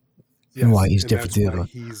 and why he's different.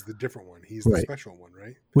 He's the different one. He's the special one,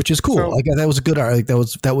 right? Which is cool. So, that was a good art.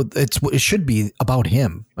 It should be about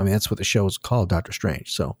him. I mean, that's what the show is called, Doctor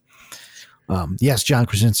Strange. So, yes, John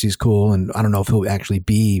Krasinski's cool, and I don't know if he'll actually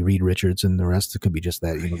be Reed Richards, and the rest it could be just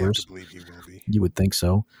that universe. I believe he will be. You would think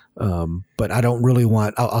so. But I don't really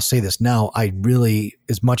want, I'll say this now. I really,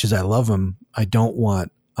 as much as I love him, I don't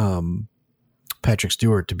want Patrick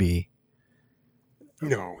Stewart to be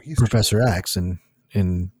he's Professor X. And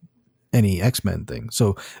in any X-Men thing.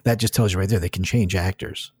 So that just tells you right there they can change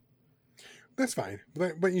actors. That's fine.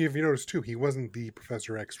 But if you notice too, he wasn't the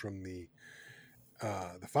Professor X from the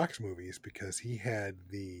Fox movies, because he had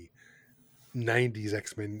the 90s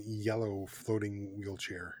X-Men yellow floating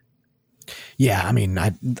wheelchair. Yeah, I mean,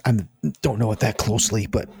 I don't know it that closely,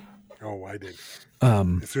 but Oh, I did.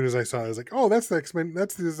 As soon as I saw it, I was like, oh, that's the X-Men.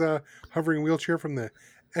 That's his hovering wheelchair from the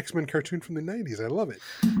X-Men cartoon from the 90s. I love it.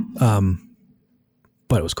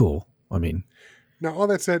 But it was cool. I mean, now, all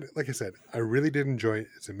that said, like I said, I really did enjoy it.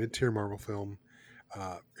 It's a mid-tier Marvel film.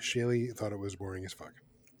 Shaylee thought it was boring as fuck.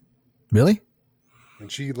 really?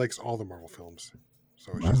 And she likes all the Marvel films.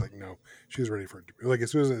 So she's like, no. She was ready for it to be. Like, as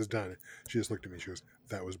soon as it was done, she just looked at me. She goes,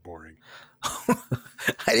 that was boring.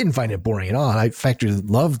 I didn't find it boring at all. I factored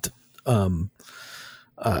loved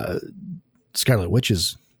Scarlet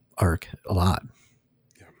Witch's arc a lot.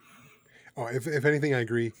 Yeah. Oh, if anything, I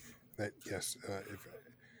agree that, yes,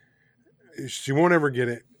 if she won't ever get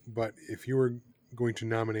it, but if you were going to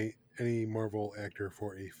nominate any Marvel actor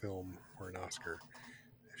for a film or an Oscar,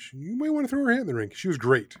 you might want to throw her hat in the ring. She was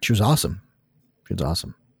great. She was awesome. She was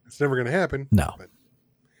awesome. It's never going to happen. No. But,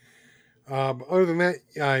 other than that,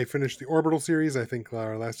 I finished the Orbital series. I think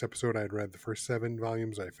our last episode I had read the first 7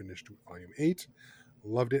 volumes. I finished volume 8.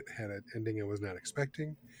 Loved it. Had an ending I was not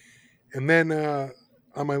expecting. And then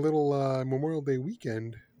on my little Memorial Day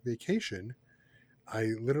weekend vacation, I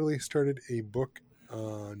literally started a book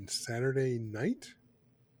on Saturday night.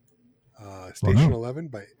 Station 11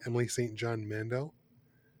 by Emily St. John Mandel.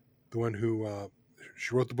 The one who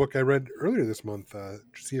she wrote the book I read earlier this month,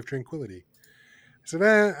 Sea of Tranquility. I said,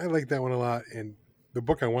 I like that one a lot. And the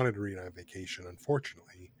book I wanted to read on vacation,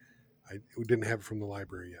 unfortunately, I didn't have it from the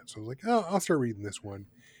library yet. So I was like, oh, I'll start reading this one.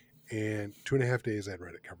 And 2.5 days, I'd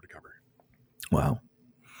read it cover to cover. Wow.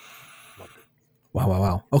 Loved it.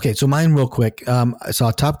 Wow. Okay, so mine real quick. I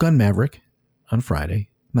saw Top Gun Maverick on Friday.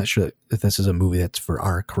 I'm not sure if this is a movie that's for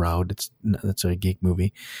our crowd. That's a geek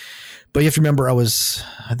movie. But you have to remember, I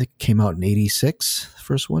think it came out in 86, the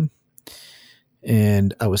first one.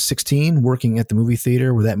 And I was 16 working at the movie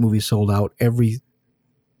theater where that movie sold out every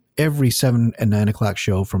 7 and 9 o'clock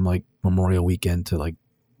show from like Memorial Weekend to like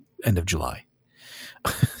end of July.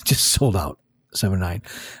 Just sold out 7 9.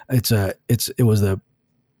 It was the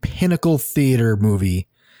pinnacle theater movie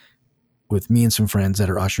with me and some friends that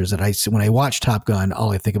are ushers that when I watch Top Gun,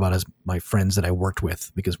 all I think about is my friends that I worked with,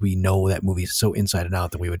 because we know that movie so inside and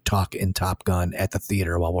out that we would talk in Top Gun at the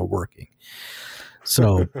theater while we're working.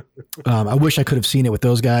 So I wish I could have seen it with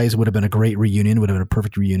those guys. It would have been a great reunion. It would have been a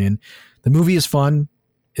perfect reunion. The movie is fun.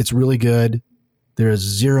 It's really good. There is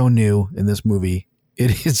zero new in this movie.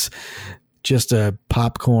 It is just a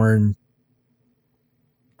popcorn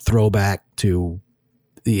throwback to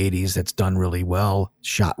the 80s that's done really well,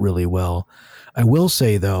 shot really well. I will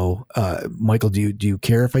say though, Michael, do you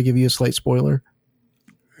care if I give you a slight spoiler?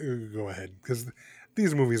 Go ahead, because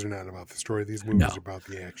these movies are not about the story. These movies are about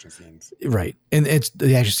the action scenes. Right. And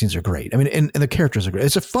the action scenes are great. I mean, and the characters are great.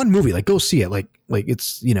 It's a fun movie. Like, go see it. Like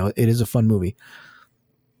it's, it is a fun movie.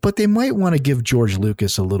 But they might want to give George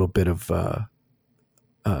Lucas a little bit of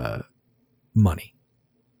money.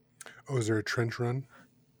 Oh, is there a trench run?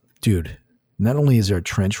 Dude, not only is there a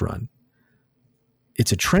trench run,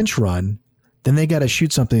 it's a trench run, then they got to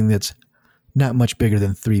shoot something that's not much bigger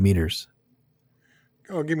than 3 meters.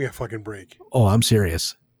 Oh, give me a fucking break. Oh, I'm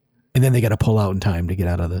serious. And then they got to pull out in time to get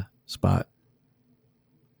out of the spot.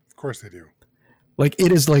 Of course they do. Like,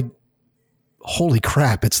 it is like, holy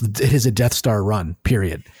crap. It is a Death Star run,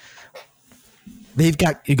 period. You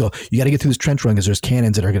got to get through this trench run because there's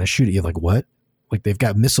cannons that are going to shoot at you. Like, what? Like, they've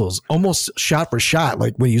got missiles almost shot for shot.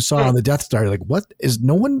 Like when you saw on the Death Star, you're like, what? Is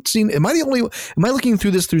no one seen? Am I looking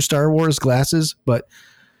through this through Star Wars glasses? But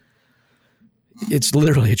it's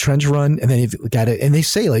literally a trench run. And then you've got it. And they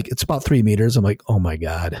say like, it's about 3 meters. I'm like, oh my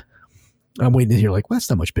God. I'm waiting to hear like, well, that's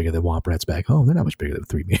not much bigger than Womp Rats back home. They're not much bigger than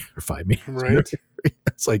 3 meters or 5 meters. Right.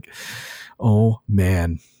 It's like, oh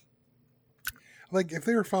man. Like if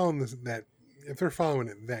they're following if they're following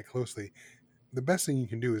it that closely, the best thing you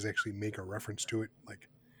can do is actually make a reference to it. Like,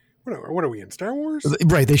 what are we in, Star Wars?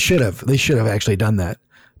 Right. They should have actually done that,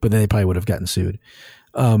 but then they probably would have gotten sued.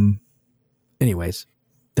 Anyways,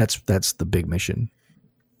 that's the big mission.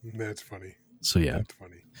 That's funny. So yeah, that's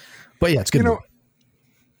funny. But yeah, it's good.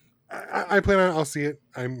 I plan on. I'll see it.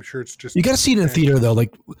 I'm sure it's just. You got to see it in theater though.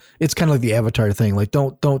 Like it's kind of like the Avatar thing. Like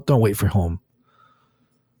don't wait for home.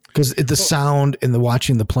 Because the sound and the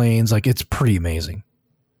watching the planes, like it's pretty amazing.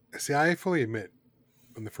 See, I fully admit,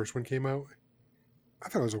 when the first one came out, I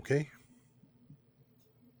thought it was okay.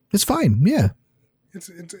 It's fine, yeah.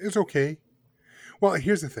 It's okay. Well,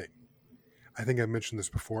 here's the thing. I think I mentioned this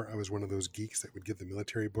before. I was one of those geeks that would get the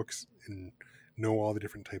military books and know all the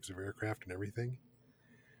different types of aircraft and everything.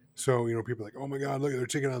 So, people are like, oh my God, look, they're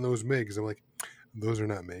taking on those MiGs. I'm like, those are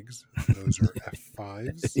not MiGs. Those are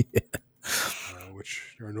F5s,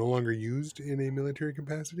 which are no longer used in a military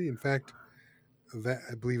capacity. In fact, that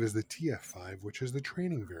I believe is the TF5, which is the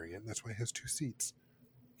training variant. That's why it has 2 seats.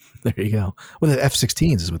 There you go. Well, the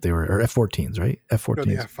F-16s is what they were, or F-14s, right? F-14s. No,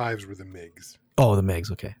 the F5s were the MiGs. Oh, the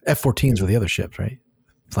MiGs. Okay. F-14s were the other ships, right?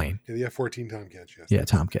 Plane. Yeah, the F-14 Tomcats, yes. Yeah,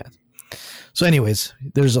 Tomcats. So anyways,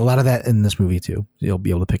 there's a lot of that in this movie too. You'll be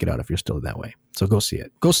able to pick it out if you're still that way. So go see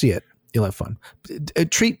it. Go see it. You'll have fun.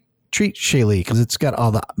 Treat Shaylee because it's got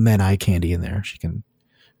all the men eye candy in there. She can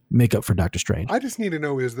make up for Doctor Strange. I just need to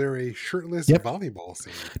know, is there a shirtless volleyball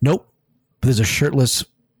scene? Nope. But there's a shirtless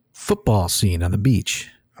football scene on the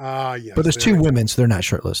beach. Yes. But there's 2 women, so they're not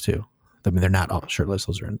shirtless too. I mean, they're not all shirtless.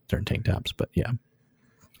 They're in tank tops, but yeah.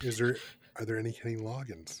 Are there any Kenny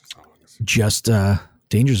Loggins songs? Just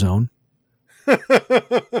Danger Zone.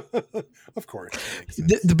 Of course.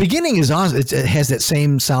 The beginning is awesome. It has that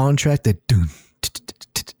same soundtrack that dun,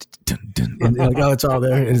 dun, dun, and like, oh, it's all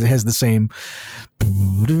there. It has the same.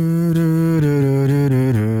 And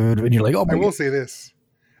you're like, oh my I will say this.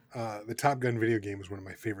 The Top Gun video game was one of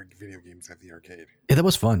my favorite video games at the arcade. Yeah, that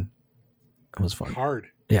was fun. It was fun. Hard.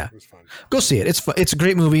 Yeah. It was fun. Go see it. It's fun. It's a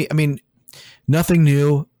great movie. I mean, nothing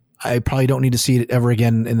new. I probably don't need to see it ever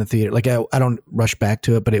again in the theater. Like I don't rush back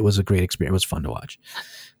to it, but it was a great experience. It was fun to watch.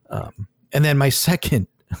 And then my second,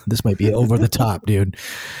 this might be over the top, dude.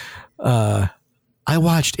 I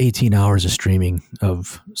watched 18 hours of streaming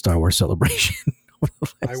of Star Wars Celebration.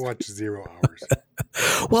 I watched 0 hours.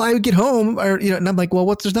 Well, I would get home, and I'm like, well,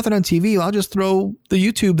 there's nothing on TV. I'll just throw the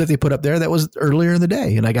YouTube that they put up there. That was earlier in the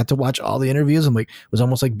day, and I got to watch all the interviews. I'm like, it was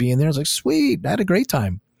almost like being there. I was like, sweet, I had a great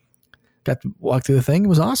time. Got to walk through the thing. It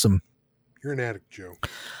was awesome. You're an addict, Joe.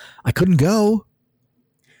 I couldn't go.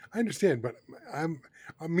 I understand, but I'm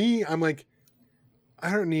like,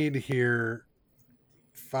 I don't need to hear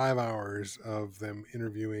 5 hours of them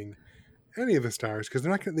interviewing any of the stars because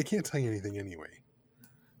they can't tell you anything anyway,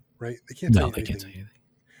 right? They can't tell you anything. Can't tell you anything.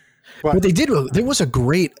 But they did. There was a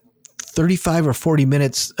great 35 or 40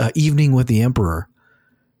 minutes evening with the Emperor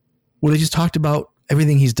where they just talked about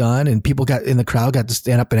everything he's done, and people in the crowd got to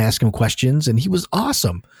stand up and ask him questions, and he was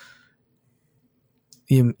awesome.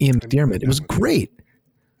 Ian McDiarmid. It was great.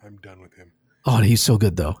 I'm done with him. Oh, he's so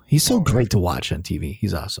good though. He's so great to watch on TV.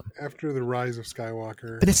 He's awesome. After the rise of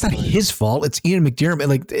Skywalker, but it's not his fault. It's Ian McDiarmid.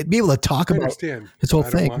 Like, be able to talk about his whole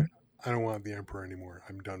thing. I don't want the Emperor anymore.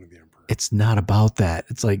 I'm done with the Emperor. It's not about that.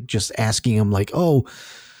 It's like just asking him, like, oh,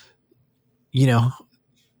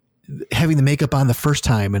 having the makeup on the first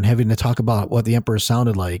time and having to talk about what the Emperor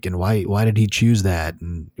sounded like and why did he choose that,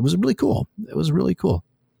 and it was really cool. It was really cool.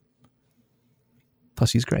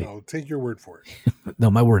 Plus, he's great. I'll take your word for it. No,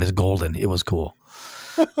 my word is golden. It was cool.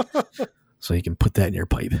 So you can put that in your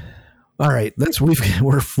pipe. All right,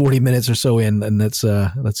 we're 40 minutes or so in, and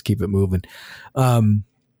let's keep it moving.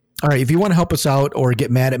 All right, if you want to help us out or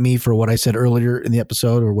get mad at me for what I said earlier in the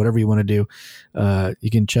episode or whatever you want to do, you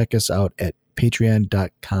can check us out at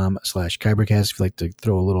patreon.com/Kybercast if you'd like to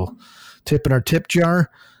throw a little tip in our tip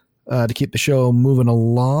jar to keep the show moving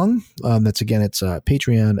along. It's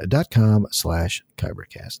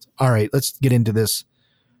patreon.com/Kybercast. All right, let's get into this.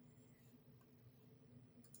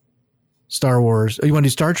 Star Wars. Oh, you want to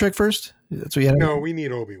do Star Trek first? That's what you had. No, we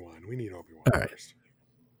need Obi-Wan. All right. First.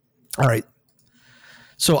 All right.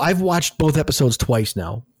 So I've watched both episodes twice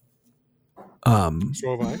now. So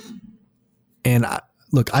have I. And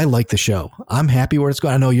look, I like the show. I'm happy where it's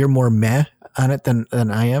going. I know you're more meh on it than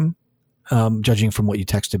I am, judging from what you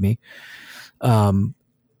texted me. But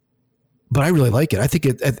I really like it. I think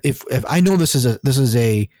if I know this is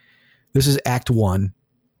Act 1.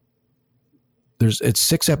 It's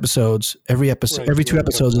 6 episodes. Every 2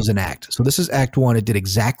 episodes is an act. So this is Act 1. It did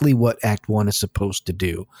exactly what Act 1 is supposed to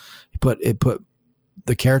do. It put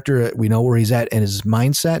the character, we know where he's at and his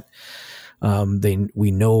mindset.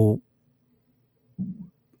 We know.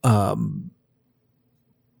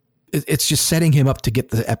 It's just setting him up to get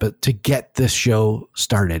this show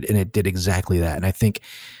started, and it did exactly that. And I think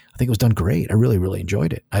it was done great. I really, really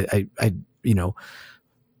enjoyed it. I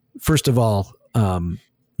first of all, Ewan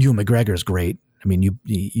McGregor is great. I mean,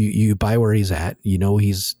 you buy where he's at.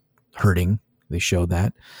 He's hurting. They showed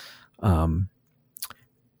that.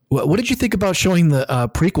 What did you think about showing the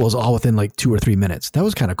prequels all within like 2 or 3 minutes? That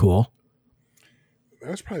was kind of cool. That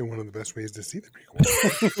was probably one of the best ways to see the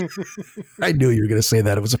prequel. I knew you were going to say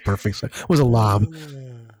that. It was a perfect. It was a lob.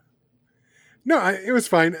 No, it was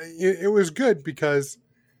fine. It was good because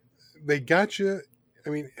they got you. I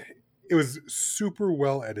mean, it was super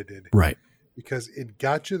well edited. Right. Because it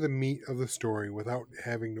got you the meat of the story without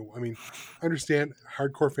having to. I mean, I understand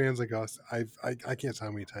hardcore fans like us. I can't tell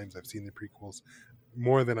how many times I've seen the prequels,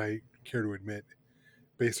 more than I care to admit,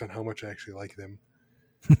 based on how much I actually like them.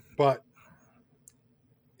 But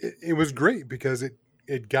it was great because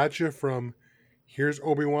it got you from here's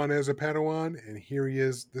Obi-Wan as a Padawan, and here he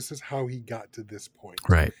is. This is how he got to this point.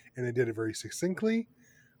 Right. And it did it very succinctly,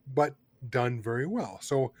 but done very well.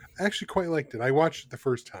 So I actually quite liked it. I watched it the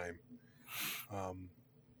first time.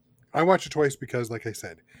 I watched it twice because, like I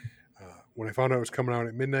said, when I found out it was coming out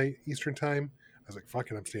at midnight Eastern time, I was like,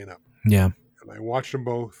 fuck it, I'm staying up. Yeah. And I watched them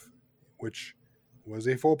both, which was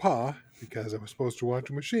a faux pas because I was supposed to watch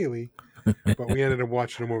them with Shaylee, but we ended up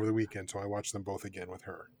watching them over the weekend, so I watched them both again with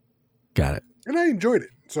her. Got it. And I enjoyed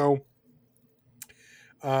it. So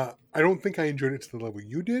I don't think I enjoyed it to the level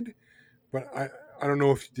you did, but I don't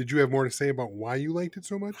know if did you have more to say about why you liked it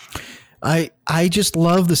so much? I just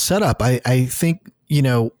love the setup. I think,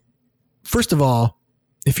 first of all,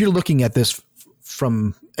 if you're looking at this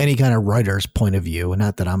from any kind of writer's point of view, and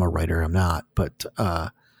not that I'm a writer, I'm not, but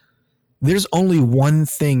there's only one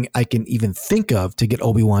thing I can even think of to get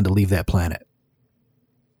Obi-Wan to leave that planet.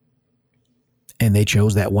 And they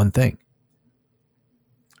chose that one thing.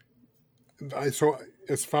 So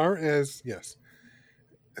as far as, yes,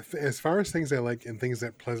 as far as things I like and things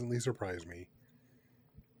that pleasantly surprise me,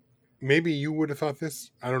 maybe you would have thought this.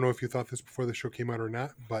 I don't know if you thought this before the show came out or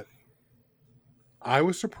not, but I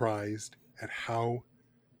was surprised at how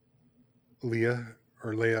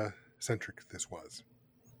Leia centric this was.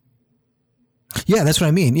 Yeah, that's what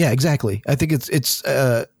I mean. Yeah, exactly. I think it's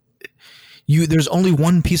there's only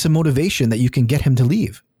one piece of motivation that you can get him to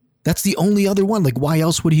leave. That's the only other one. Like, why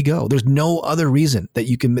else would he go? There's no other reason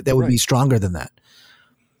that would be stronger than that.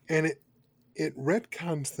 And it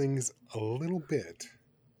retcons things a little bit,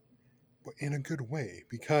 but in a good way,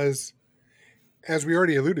 because as we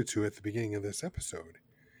already alluded to at the beginning of this episode,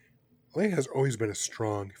 Leia has always been a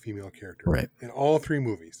strong female character, right? In all three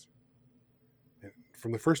movies. And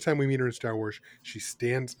from the first time we meet her in Star Wars, she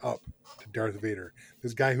stands up to Darth Vader,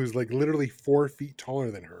 this guy who's like literally 4 feet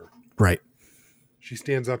taller than her. Right. She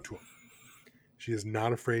stands up to him. She is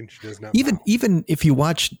not afraid. She does not. Even if you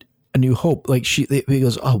watch A New Hope, like he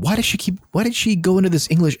goes, oh, why did she go into this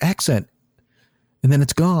English accent, and then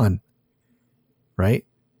it's gone. Right.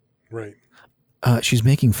 Right. She's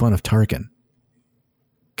making fun of Tarkin.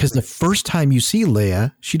 Because the first time you see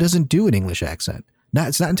Leia, she doesn't do an English accent.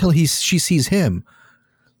 It's not until she sees him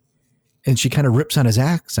and she kind of rips on his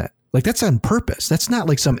accent. Like, that's on purpose. That's not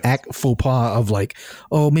like some faux pas of like,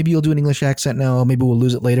 oh, maybe you'll do an English accent now, maybe we'll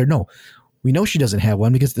lose it later. No, we know she doesn't have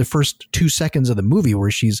one because the first 2 seconds of the movie where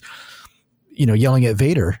she's, yelling at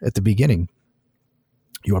Vader at the beginning,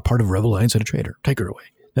 you are part of Rebel Alliance and a traitor. Take her away.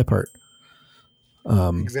 That part.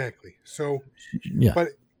 Exactly. So, yeah. But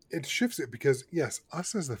it shifts it because, yes,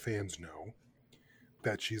 us as the fans know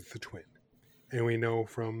that she's the twin. And we know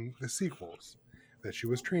from the sequels that she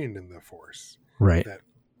was trained in the Force. Right.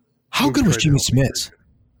 How good was Jimmy Smits?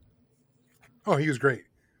 Oh, he was great.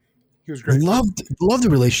 He was great. Loved the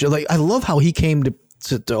relationship. Like, I love how he came to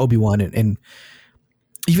Obi-Wan and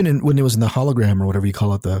even when it was in the hologram or whatever you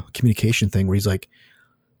call it, the communication thing where he's like,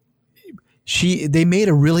 they made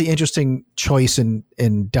a really interesting choice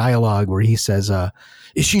in dialogue where he says,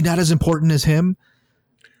 is she not as important as him?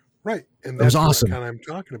 Right. And that's what awesome. Kind of I'm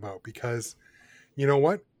talking about, because you know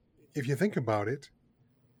what? If you think about it,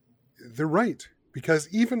 they're right. Because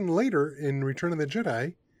even later in Return of the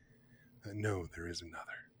Jedi, no, there is another.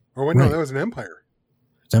 Or wait, no, that was an Empire.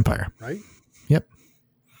 It's Empire. Right? Yep.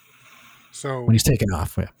 So when he's taken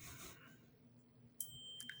off, yeah.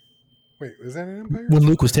 Wait, was that an Empire? When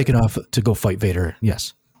Luke was taken off to go fight Vader,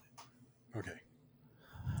 yes. Okay.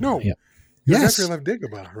 No. Yeah. Yes. After I left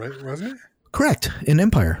Dagobah, right? Wasn't it? Correct. In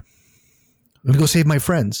Empire. I'm going to go save my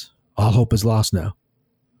friends. All hope is lost now.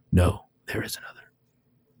 No, there is another.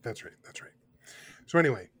 That's right. That's right. So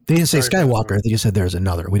anyway. They didn't say Skywalker. They just said there's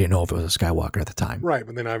another. We didn't know if it was a Skywalker at the time. Right.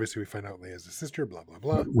 But then obviously we find out Leia's the sister, blah, blah,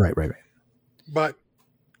 blah. Right. But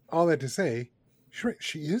all that to say, she's right.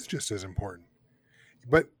 She is just as important.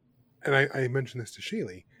 But, and I mentioned this to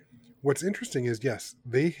Shaylee, what's interesting is, yes,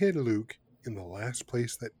 they hid Luke in the last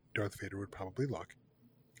place that Darth Vader would probably look,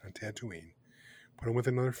 on Tatooine, put him with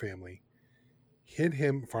another family, hid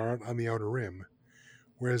him far out on the Outer Rim,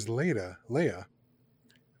 whereas Leia,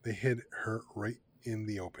 they hid her right in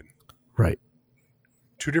the open. Right.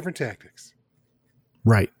 2 different tactics.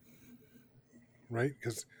 Right. Right?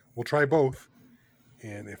 Because we'll try both,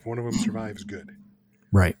 and if one of them survives, good.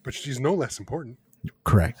 Right. But she's no less important.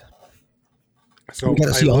 Correct. So we got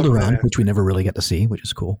to see Alderaan, which we never really get to see, which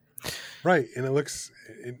is cool. Right, and it looks.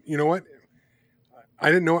 You know what? I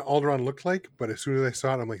didn't know what Alderaan looked like, but as soon as I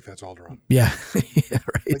saw it, I'm like, "That's Alderaan." Yeah, yeah,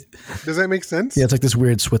 right. Like, does that make sense? Yeah, it's like this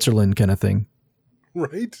weird Switzerland kind of thing.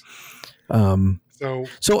 Right.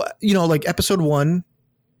 So like episode 1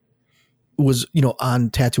 was on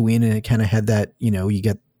Tatooine, and it kind of had that you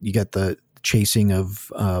get the chasing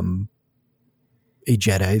of a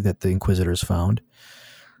Jedi that the Inquisitors found.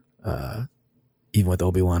 Even with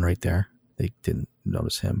Obi-Wan right there, they didn't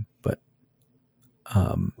notice him, but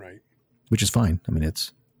right, which is fine. I mean,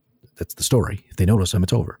 that's the story. If they notice him,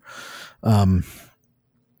 it's over.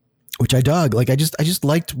 Which I dug. Like I just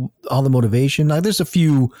liked all the motivation. Now, there's a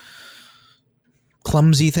few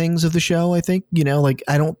clumsy things of the show. I think I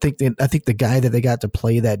think the guy that they got to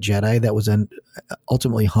play that Jedi that was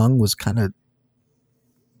ultimately hung was kind of.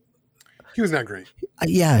 He was not great.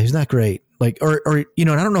 Yeah, he's not great. Like, or and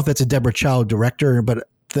I don't know if that's a Deborah Chow director, but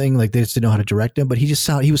thing like they just didn't know how to direct him. But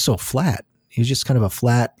he was so flat. He was just kind of a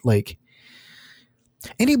flat, like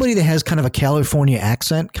anybody that has kind of a California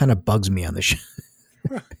accent kind of bugs me on the show.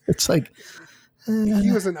 It's like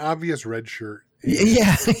he was an obvious red shirt.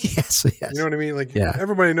 Yeah. Yes. You know what I mean? Like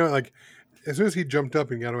everybody knows. Like as soon as he jumped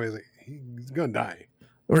up and got away, like he's gonna die.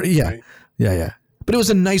 Or yeah. But it was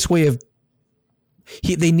a nice way of.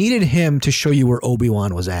 They needed him to show you where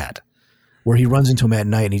Obi-Wan was at, where he runs into him at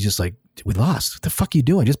night and he's just like, "We lost. What the fuck are you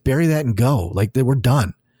doing? Just bury that and go. Like we're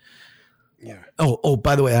done." Yeah. Oh,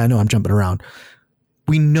 by the way, I know I'm jumping around.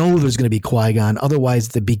 We know there's going to be Qui-Gon. Otherwise,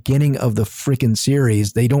 the beginning of the freaking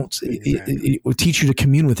series, they don't it will teach you to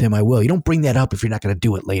commune with him. I will. You don't bring that up if you're not going to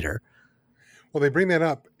do it later. Well, they bring that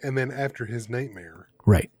up, and then after his nightmare,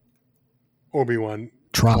 right? Obi-Wan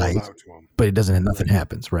tries, out to him, but it doesn't. Nothing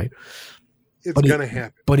happens, right? It's going to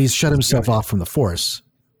happen. But he's shut himself off from the Force.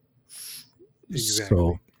 Exactly.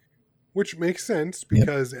 So, which makes sense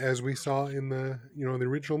because as we saw in the the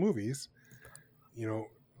original movies,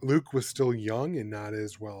 Luke was still young and not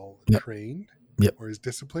as well trained or as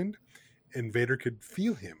disciplined, and Vader could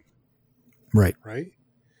feel him. Right. Right.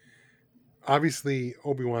 Obviously,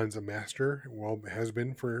 Obi-Wan's a master. Well, has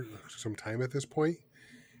been for some time at this point,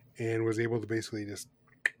 and was able to basically just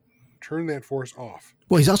turn that Force off.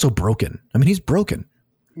 Well, he's also broken. I mean, he's broken.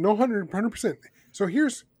 No, 100%. So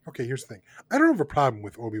here's the thing. I don't have a problem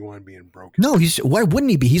with Obi-Wan being broken. No, why wouldn't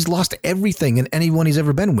he be? He's lost everything in anyone he's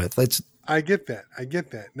ever been with. I get that.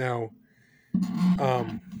 Now,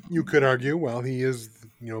 you could argue, well, he is,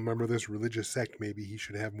 a member of this religious sect. Maybe he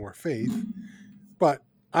should have more faith. But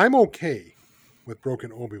I'm okay with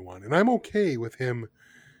broken Obi-Wan, and I'm okay with him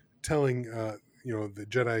telling, the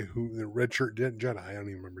Jedi the red shirt Jedi, I don't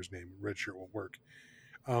even remember his name. Red shirt will work.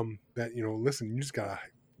 That listen, you just gotta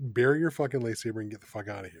bury your fucking lightsaber and get the fuck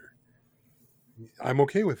out of here. I'm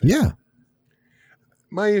okay with it. Yeah.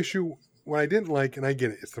 My issue, what I didn't like, and I get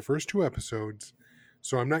it, it's the first 2 episodes,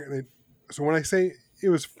 so I'm not gonna. So when I say it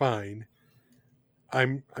was fine,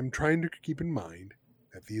 I'm trying to keep in mind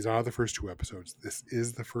that these are the first 2 episodes. This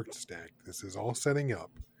is the first act. This is all setting up.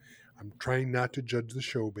 I'm trying not to judge the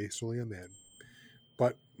show based solely on that.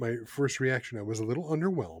 But my first reaction, I was a little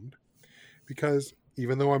underwhelmed because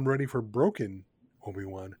even though I'm ready for broken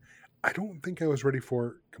Obi-Wan, I don't think I was ready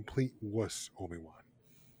for complete wuss Obi-Wan.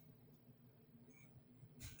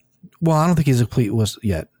 Well, I don't think he's a complete wuss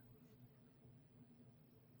yet.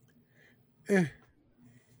 You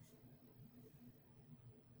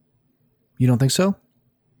don't think so?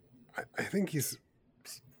 I think he's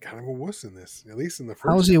kind of a wuss in this, at least in the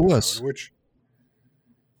first. How is he a wuss? Which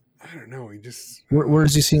I don't know. He just where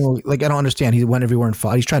does he seem like? I don't understand. He went everywhere and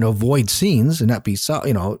fought. He's trying to avoid scenes and not be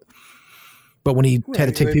But when he had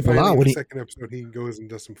to take people out, in the second episode he goes and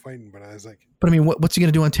does some fighting. But I was like, but I mean, what's he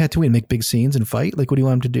going to do on Tatooine? Make big scenes and fight? Like, what do you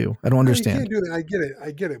want him to do? I don't understand. He can't do that.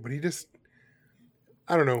 I get it. But he just,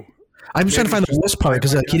 I don't know. I'm just trying to find the worst part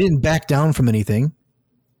because he didn't back down from anything.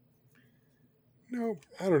 No,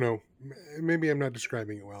 I don't know. Maybe I'm not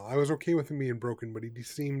describing it well. I was okay with him being broken, but he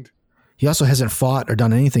seemed. He also hasn't fought or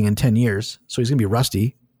done anything in 10 years, so he's going to be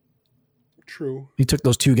rusty. True. He took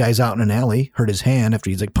those 2 guys out in an alley, hurt his hand after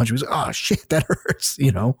he's like punched him. He's like, oh shit, that hurts,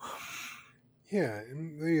 Yeah,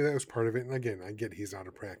 and maybe that was part of it. And again, I get he's out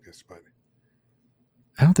of practice, but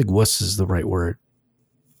I don't think wuss is the right word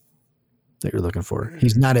that you're looking for.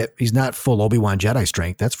 He's not full Obi-Wan Jedi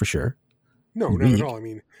strength, that's for sure. No, not at all. I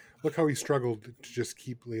mean, look how he struggled to just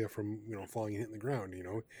keep Leia from, falling and hitting the ground,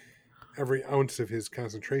 Every ounce of his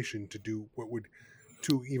concentration to do what would,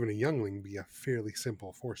 to even a youngling, be a fairly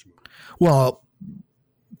simple Force move. Well,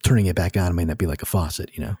 turning it back on may not be like a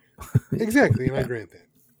faucet, Exactly, and I grant that.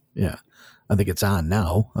 Yeah. I think it's on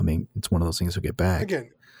now. I mean, it's one of those things we'll get back.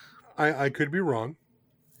 Again, I could be wrong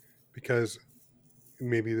because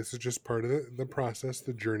maybe this is just part of the process,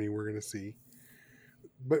 the journey we're going to see.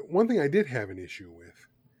 But one thing I did have an issue with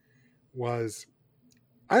was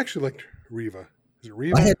I actually liked Reva. Is it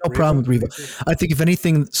Reva? I had no problem with Reva. I think if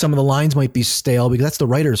anything, some of the lines might be stale because that's the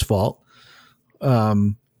writer's fault.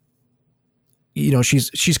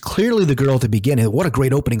 She's clearly the girl at the beginning. What a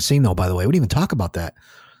great opening scene, though, by the way. We didn't even talk about that.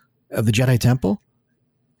 Of the Jedi Temple.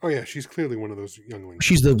 Oh, yeah. She's clearly one of those younglings.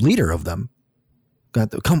 She's the leader of them.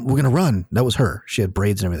 Come, we're going to run. That was her. She had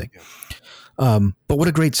braids and everything. Yeah. But what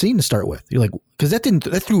a great scene to start with. You're like, because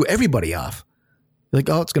that threw everybody off. You're like,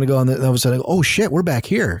 oh, it's going to go on. That was like, oh, shit, we're back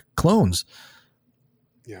here. Clones.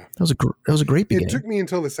 Yeah. That was a great beginning. It took me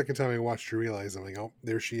until the second time I watched to realize, I'm like, oh,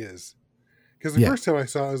 there she is. Because the first time I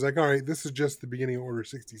saw it, I was like, all right, this is just the beginning of Order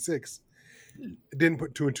 66. I didn't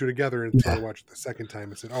put two and two together until I watched it the second time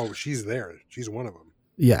and said, oh, she's there. She's one of them.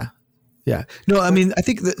 Yeah. Yeah. No, I mean, I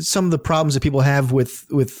think that some of the problems that people have with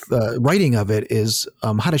writing of it is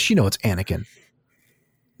how does she know it's Anakin?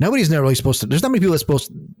 Nobody's never really supposed to. There's not many people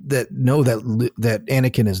that know that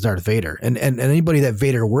Anakin is Darth Vader, and anybody that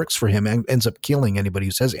Vader works for him ends up killing anybody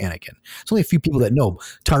who says Anakin. There's only a few people that know.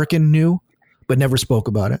 Tarkin knew, but never spoke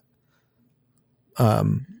about it.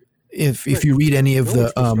 If you read any of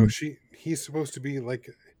he's supposed to be like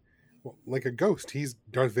a ghost. He's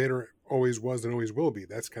Darth Vader always was and always will be.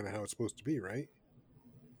 That's kind of how it's supposed to be, right?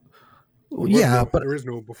 But there is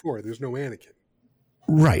no before. There's no Anakin.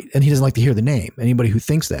 Right. And he doesn't like to hear the name. Anybody who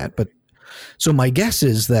thinks that. But so my guess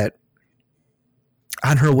is that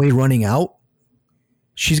on her way running out,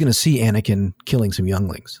 she's going to see Anakin killing some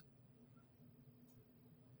younglings.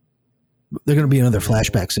 There's going to be another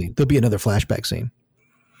flashback scene. There'll be another flashback scene.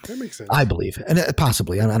 That makes sense. I believe. And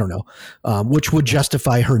possibly, I don't know, which would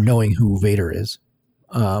justify her knowing who Vader is.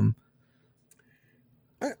 I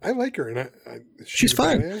like her. And she's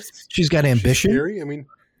fine. Badass. She's got ambition. She's scary. I mean,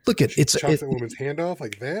 look at chops that woman's hand off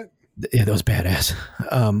like that. Yeah, that was badass.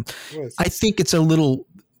 I think it's a little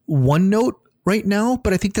one note right now,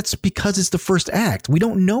 but I think that's because it's the first act. We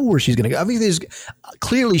don't know where she's going to go. I mean,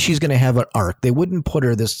 clearly she's going to have an arc. They wouldn't put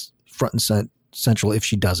her this front and central if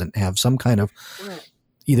she doesn't have some kind of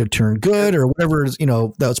either turn good or whatever.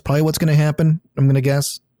 That's probably what's going to happen. I'm going to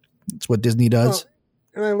guess it's what Disney does. Well,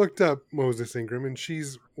 and I looked up Moses Ingram, and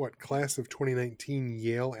she's class of 2019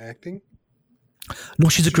 Yale acting. No,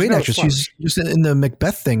 she's a great actress. She's just in the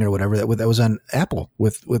Macbeth thing or whatever that was on Apple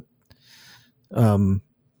with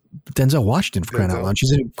Denzel Washington for crying out loud.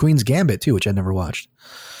 She's in Queen's Gambit too, which I never watched.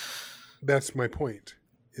 That's my point.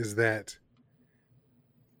 Is that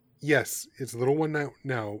yes, it's a little one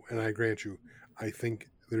now, and I grant you, I think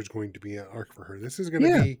there's going to be an arc for her. This is going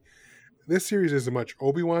to be. This series is as much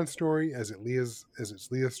Obi-Wan story as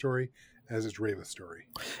it's Leah's story, as it's Reva's story.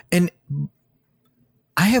 And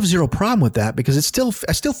I have zero problem with that because I still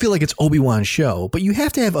feel like it's Obi-Wan's show, but you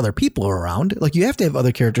have to have other people around. Like you have to have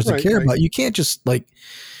other characters to care about. You can't just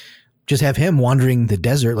have him wandering the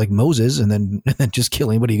desert like Moses and then just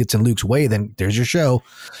kill anybody who gets in Luke's way. Then there's your show.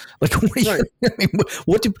 Like, I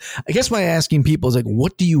guess my asking people is like,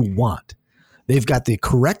 what do you want? They've got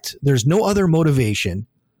there's no other motivation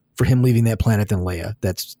for him leaving that planet than Leia.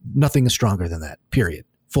 That's nothing is stronger than that, period.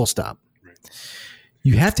 Full stop. Right.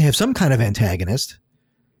 You have to have some kind of antagonist.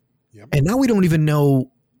 Yep. And now we don't even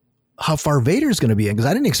know how far Vader's going to be in because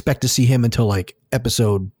I didn't expect to see him until like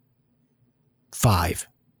episode 5.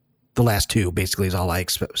 The last 2 basically is all I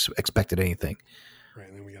expected anything. Right.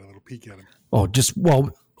 And then we got a little peek at him. Oh,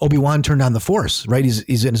 Obi-Wan turned on the Force, right?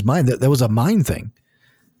 He's in his mind. That was a mind thing.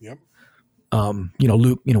 Yep.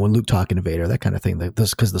 Luke, when Luke talking to Vader, that kind of thing.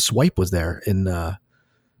 Because the swipe was there in,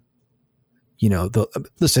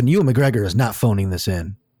 listen, Ewan McGregor is not phoning this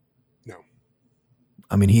in. No.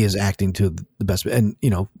 I mean, he is acting to the best. And,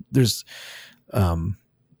 there's,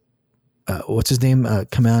 what's his name?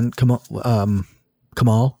 Kamal.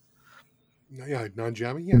 Yeah,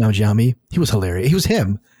 Nanjiani. Yeah. Nanjiani. He was hilarious. He was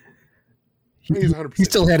him. He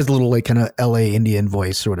still had his little kind of LA Indian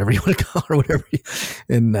voice or whatever you want to call it or whatever,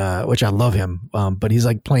 and which I love him. But he's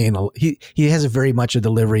like playing. He has a very much a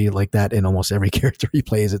delivery like that in almost every character he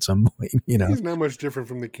plays at some point. He's not much different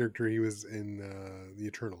from the character he was in the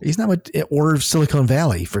Eternals. He's not much or Silicon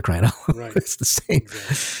Valley for crying out loud. Right. It's the same.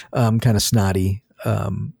 Exactly. Kind of snotty.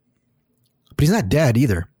 But he's not dead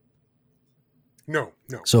either. No.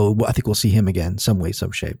 So I think we'll see him again, some way,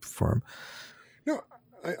 some shape for him. No,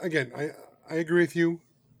 I agree with you.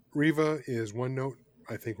 Reva is one note.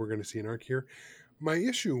 I think we're going to see an arc here. My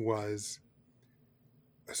issue was,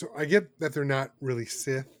 so I get that they're not really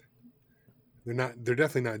Sith. They're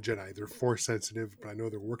definitely not Jedi. They're Force sensitive, but I know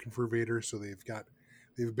they're working for Vader, so they've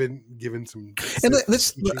been given some. And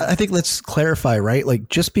let's clarify, right? Like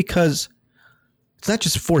just because it's not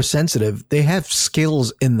just force sensitive. They have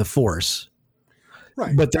skills in the force,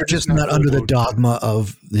 Right. but they're just not under the dogma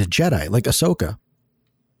of the Jedi, like Ahsoka.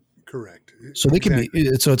 Correct. So they can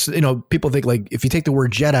be, so it's, people think like, if you take the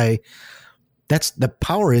word Jedi, that's the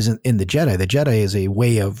power isn't in the Jedi. The Jedi is a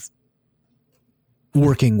way of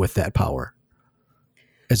working with that power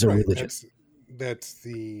as a religion. That's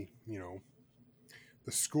the,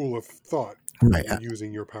 the school of thought Right. you're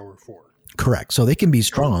using your power for. Correct. So they can be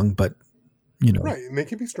strong, but Right. And they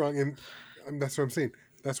can be strong. And that's what I'm saying.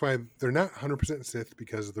 That's why they're not 100% Sith,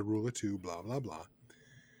 because of the rule of two, blah, blah, blah.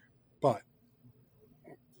 But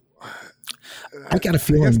I got a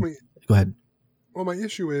feeling. Go ahead. Well, my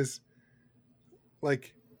issue is,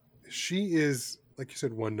 like, she is, like you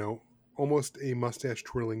said, one note, almost a mustache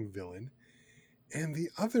twirling villain, and the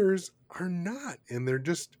others are not. And they're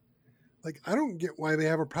just, like, I don't get why they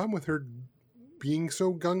have a problem with her being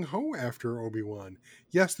so gung-ho after Obi-Wan.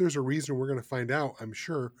 Yes, there's a reason, we're going to find out, I'm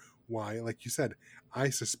sure, why. Like you said, I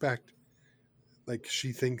suspect, like,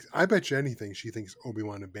 she thinks, I bet you anything, she thinks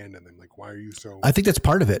Obi-Wan abandoned them. Like, why are you so... I think that's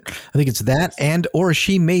part of it. I think it's that, or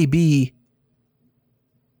she may be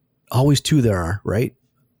always two there are, right?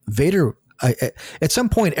 Vader, at some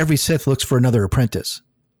point, every Sith looks for another apprentice.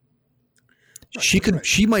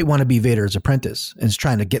 She might want to be Vader's apprentice and is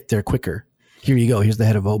trying to get there quicker. Here you go. Here's the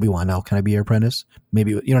head of Obi-Wan. Now, can I be your apprentice?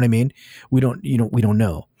 Maybe, you know what I mean? We don't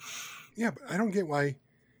know. Yeah, but I don't get why,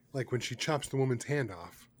 like, when she chops the woman's hand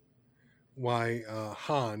off, why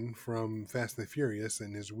Han from Fast and the Furious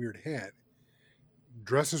and his weird hat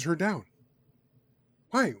dresses her down.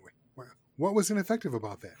 Why? What was ineffective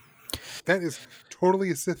about that? That is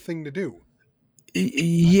totally a Sith thing to do.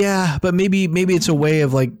 Yeah, but maybe it's a way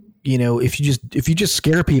of, like, if you just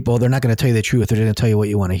scare people, they're not going to tell you the truth. They're going to tell you what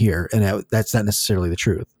you want to hear, and that's not necessarily the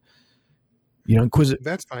truth.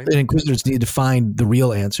 That's fine. Inquisitors need to find the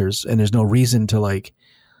real answers, and there's no reason to, like,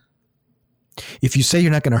 if you say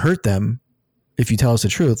you're not going to hurt them, if you tell us the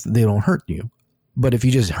truth, they don't hurt you. But if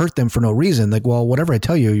you just hurt them for no reason, like, well, whatever I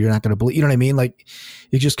tell you, you're not going to believe. You know what I mean? Like,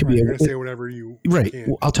 it just could be. You're going to say whatever you right.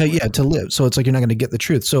 Can. I'll tell you, to live. So it's like you're not going to get the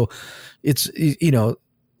truth. So it's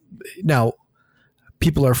now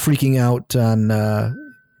people are freaking out on,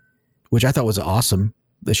 which I thought was awesome,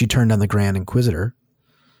 that she turned on the Grand Inquisitor,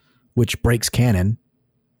 which breaks canon.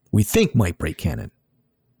 We think might break canon.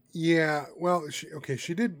 Yeah. Well,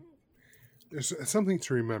 she did. There's something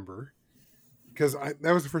to remember. Because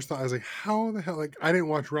that was the first thought. I was like, how the hell? Like, I didn't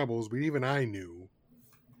watch Rebels, but even I knew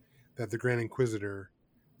that the Grand Inquisitor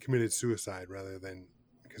committed suicide rather than,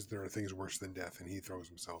 because there are things worse than death, and he throws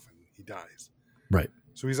himself and he dies. Right.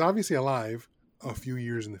 So he's obviously alive a few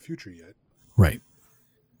years in the future yet. Right.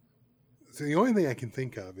 So the only thing I can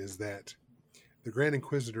think of is that the Grand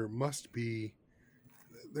Inquisitor must be,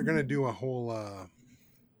 they're going to do a whole, I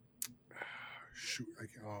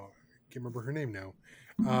can't remember her name now.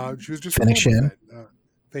 She was just Fennec Shan.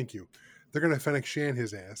 Thank you. They're going to Fennec Shan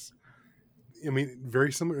his ass. I mean,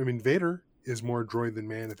 very similar. I mean, Vader is more droid than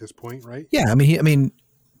man at this point, right? Yeah,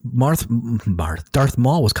 Darth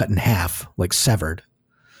Maul was cut in half, like severed.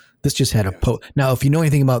 This just had a Now, if you know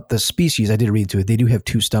anything about the species, I did read into it. They do have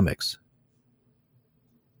two stomachs.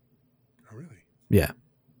 Oh, really? Yeah.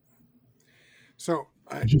 So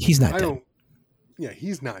he's not dead. Yeah,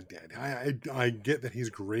 he's not dead. I get that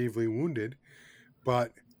he's gravely wounded,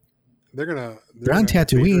 but they're on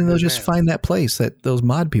Tatooine. They'll just find that place that those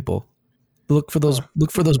mod people look for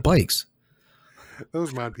those bikes.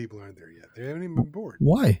 Those mod people aren't there yet. They haven't even been bored.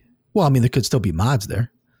 Why? Well, I mean, there could still be mods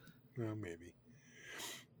there. Maybe.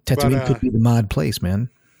 Tatooine could be the mod place,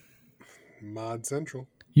 man. Mod Central.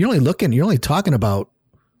 You're only talking about,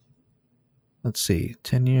 let's see,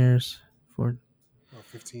 10 years,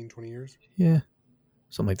 15, 20 years. Yeah.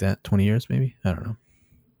 Something like that. 20 years, maybe. I don't know.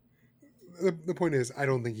 The point is, I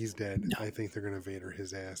don't think he's dead. No. I think they're going to Vader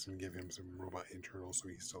his ass and give him some robot internal so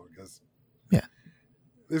he's still, because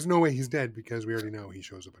there's no way he's dead, because we already know he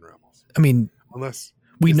shows up in Rebels. I mean, unless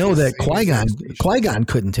we know that Qui-Gon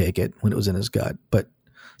couldn't take it when it was in his gut, but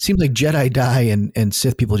it seems like Jedi die and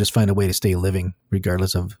Sith people just find a way to stay living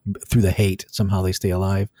regardless of, through the hate. Somehow they stay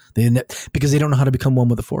alive. Because they don't know how to become one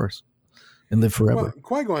with the Force and live forever. Well,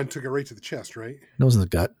 Qui-Gon took it right to the chest, right? No, it was in the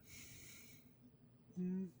gut.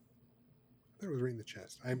 That was right in the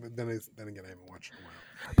chest. Then again, I haven't watched it in a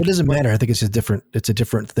while. But it doesn't matter. I think it's just different. It's a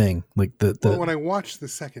different thing. Like when I watched the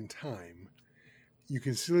second time, you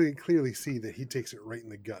can clearly see that he takes it right in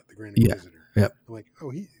the gut. The Grand Inquisitor. Yeah. Yep. I'm like,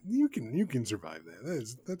 you can survive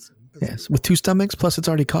that. That's yes, with two stomachs. Plus, it's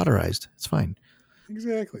already cauterized. It's fine.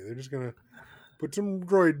 Exactly. They're just gonna put some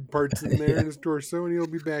droid parts in there in his torso, and he'll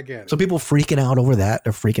be back at it. So people freaking out over that.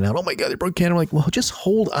 They're freaking out. Oh my god, they broke canon. I'm like, well, just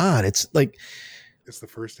hold on. It's like, It's the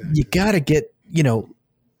first act. You got to get,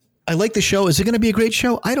 I like the show. Is it going to be a great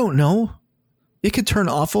show? I don't know. It could turn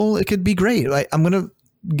awful. It could be great. I'm going to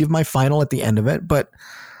give my final at the end of it. But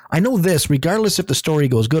I know this, regardless if the story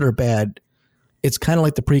goes good or bad, it's kind of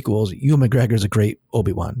like the prequels. Ewan McGregor's a great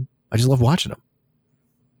Obi-Wan. I just love watching him.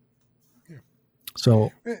 Yeah.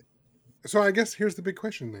 So I guess here's the big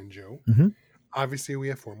question then, Joe. Mm-hmm. Obviously, we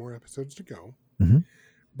have 4 more episodes to go. Mm-hmm.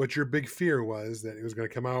 But your big fear was that it was going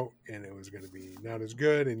to come out and it was going to be not as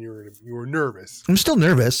good, and you were nervous. I'm still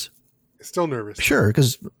nervous. Still nervous. Sure,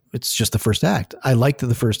 because it's just the first act. I liked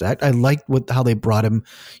the first act. I liked how they brought him.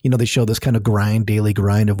 They show this kind of daily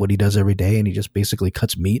grind of what he does every day, and he just basically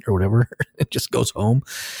cuts meat or whatever. It just goes home.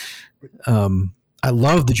 I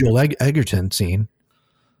love the Joel Egerton scene.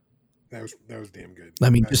 That was damn good. I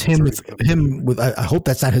mean, just him with. I hope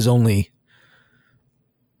that's not his only.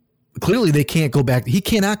 Clearly, they can't go back. He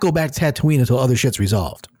cannot go back to Tatooine until other shit's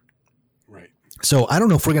resolved. Right. So I don't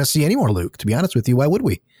know if we're going to see any more Luke. To be honest with you, why would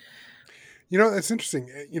we? That's interesting.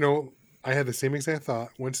 I had the same exact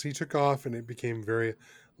thought once he took off and it became very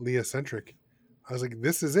Leia-centric. I was like,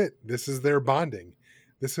 this is it. This is their bonding.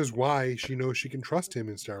 This is why she knows she can trust him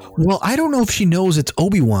in Star Wars. Well, I don't know if she knows it's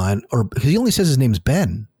Obi-Wan because he only says his name's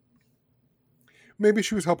Ben. Maybe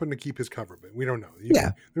she was helping to keep his cover, but we don't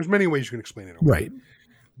know. There's many ways you can explain it away. Right.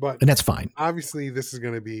 And that's fine. Obviously, this is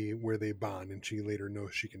going to be where they bond, and she later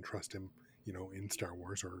knows she can trust him, in Star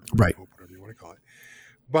Wars or right. Hope, whatever you want to call it.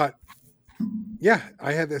 But yeah,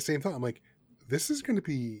 I had that same thought. I'm like, this is going to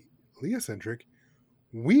be Leia-centric.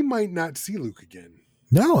 We might not see Luke again.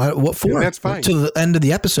 No, what for? And that's fine. To the end of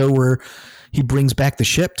the episode where he brings back the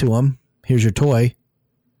ship to him. Here's your toy.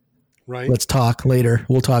 Right. Let's talk later.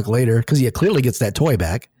 We'll talk later because he clearly gets that toy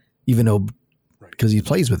back, even though. Because he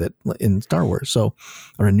plays with it in Star Wars,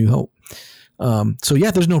 or in New Hope. So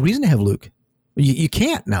yeah, there's no reason to have Luke. You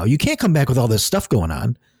can't now. You can't come back with all this stuff going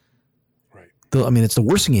on. Right. It's the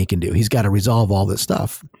worst thing he can do. He's got to resolve all this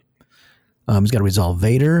stuff. He's got to resolve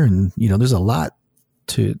Vader, and there's a lot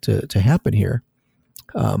to happen here.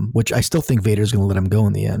 Which I still think Vader's going to let him go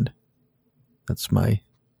in the end. That's like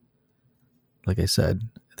I said,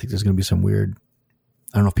 I think there's going to be some weird.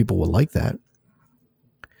 I don't know if people will like that.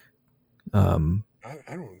 I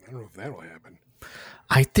don't know if that'll happen.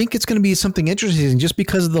 I think it's going to be something interesting just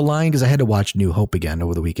because of the line, because I had to watch New Hope again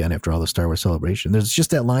over the weekend after all the Star Wars celebration. There's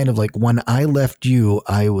just that line of like, when I left you,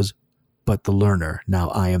 I was but the learner. Now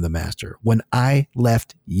I am the master. When I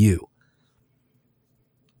left you.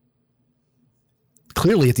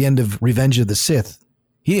 Clearly at the end of Revenge of the Sith,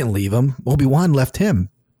 he didn't leave him. Obi-Wan left him.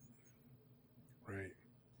 Right.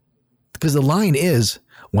 Because the line is,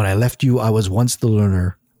 when I left you, I was once the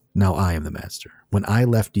learner. Now I am the master. When I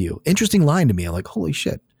left you. Interesting line to me. I'm like, holy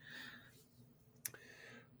shit.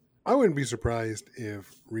 I wouldn't be surprised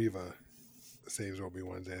if Reva saves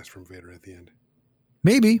Obi-Wan's ass from Vader at the end.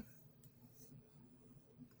 Maybe.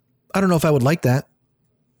 I don't know if I would like that.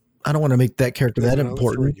 I don't want to make that character that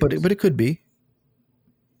important, but it could be.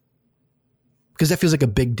 Because that feels like a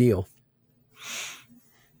big deal.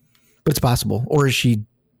 But it's possible. Or she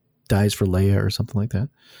dies for Leia or something like that.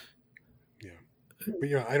 But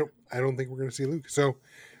I don't think we're going to see Luke. So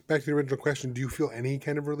back to the original question, do you feel any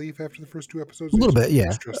kind of relief after the first 2 episodes? A little bit,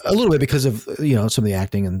 yeah. A little bit because of, some of the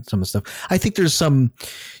acting and some of the stuff. I think there's some,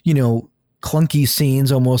 clunky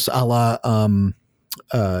scenes almost a la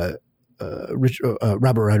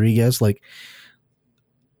Robert Rodriguez. Like,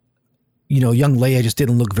 young Leia just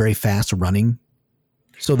didn't look very fast running.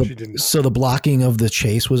 So the blocking of the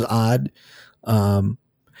chase was odd.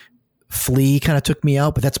 Flea kind of took me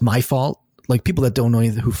out, but that's my fault. Like, people that don't know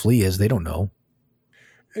who Flea is, they don't know.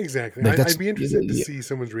 Exactly. Like, I'd be interested to see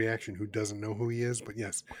someone's reaction who doesn't know who he is. But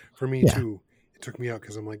yes, for me too, it took me out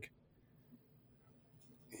because I'm like,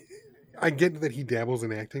 I get that he dabbles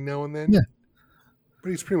in acting now and then. Yeah. But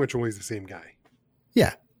he's pretty much always the same guy.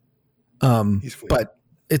 Yeah. He's Flea. But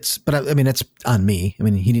it's on me. I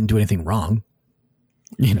mean, he didn't do anything wrong.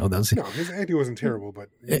 No, his acting wasn't terrible, but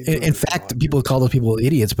in fact, people call those people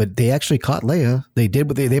idiots, but they actually caught Leia. They did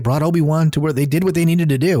what they brought Obi-Wan to where they did what they needed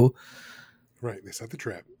to do. Right. They set the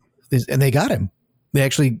trap. And they got him. They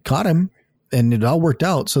actually caught him and it all worked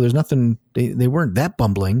out. So there's nothing, they weren't that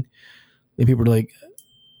bumbling. And people were like,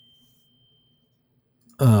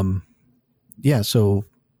 so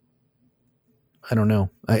I don't know.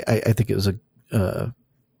 I think it was it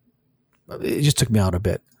just took me out a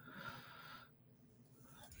bit.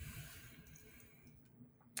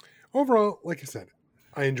 Overall, like I said,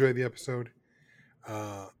 I enjoyed the episode.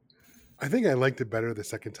 I think I liked it better the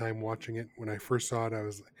second time watching it. When I first saw it, I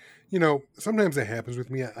was, sometimes that happens with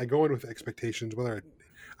me. I go in with expectations, whether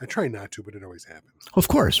I try not to, but it always happens. Of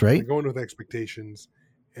course, I right? go in with expectations,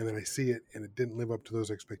 and then I see it, and it didn't live up to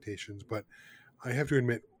those expectations. But I have to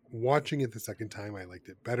admit, watching it the second time, I liked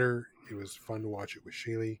it better. It was fun to watch it with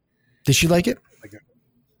Shaylee. Did she like it?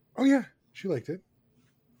 Oh yeah, she liked it.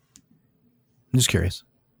 I'm just curious.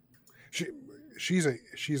 She's a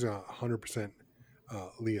 100%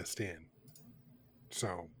 Leah stan.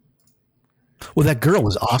 So, well, that girl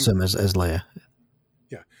was awesome as Leia.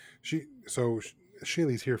 Yeah,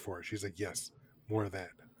 Shaylee's here for it. She's like, yes, more of that.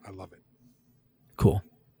 I love it. Cool.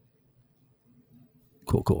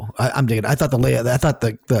 I'm digging. I thought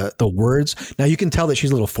the words. Now you can tell that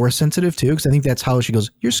she's a little force sensitive too, because I think that's how she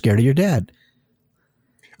goes. You're scared of your dad.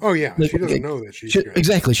 Oh yeah, she doesn't know that she's scared.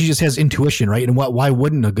 Exactly. She just has intuition, right? And why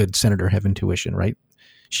wouldn't a good senator have intuition, right?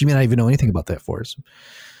 She may not even know anything about that force,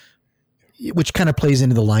 which kind of plays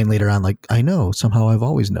into the line later on. Like, I know somehow I've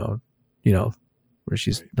always known, where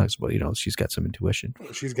she's talks about, she's got some intuition.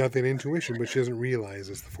 She's got that intuition, but she doesn't realize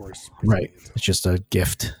it's the force. Right. It's just a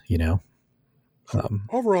gift,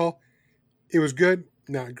 Overall, it was good,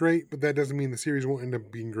 not great, but that doesn't mean the series won't end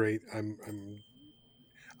up being great.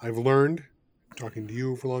 I've learned, talking to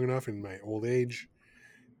you for long enough in my old age,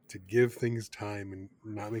 to give things time and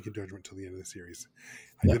not make a judgment till the end of the series.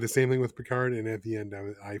 I did the same thing with Picard, and at the end,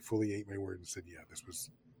 I fully ate my word and said, yeah, this was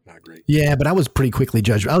not great. Yeah, but I was pretty quickly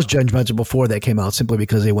judged. I was judgmental before that came out simply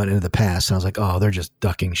because they went into the past, and I was like, oh, they're just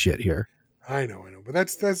ducking shit here. I know, but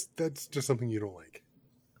that's just something you don't like.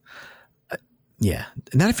 Yeah,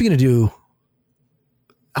 not if you're gonna do.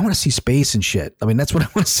 I want to see space and shit. I mean, that's what I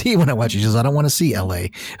want to see when I watch it. I don't want to see LA. I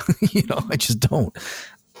just don't.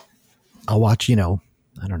 I'll watch, I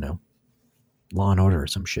don't know, Law and Order or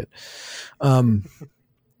some shit. All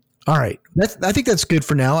right, I think that's good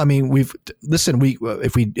for now. I mean,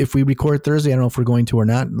 if we record Thursday, I don't know if we're going to or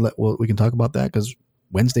not. We can talk about that because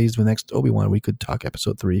Wednesday is the next Obi-Wan. We could talk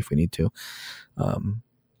episode 3 if we need to.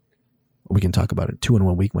 We can talk about it. 2 in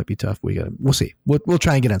 1 week might be tough. We'll see. We'll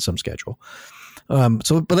try and get on some schedule.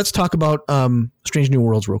 But let's talk about Strange New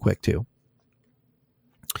Worlds real quick too.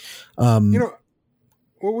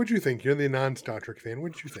 What would you think? You're the non-Star Trek fan.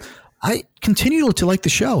 What did you think? I continue to like the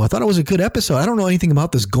show. I thought it was a good episode. I don't know anything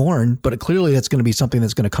about this Gorn, but clearly that's going to be something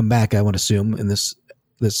that's going to come back, I would assume, in this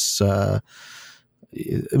it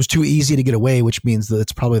was too easy to get away, which means that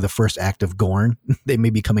it's probably the first act of Gorn. They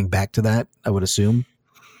may be coming back to that, I would assume.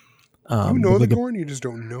 The Gorn? You just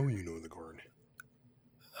don't know you know the Gorn.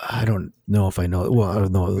 I don't know if I know. Well, I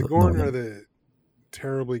don't know. The Gorn are the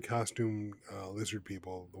terribly costumed lizard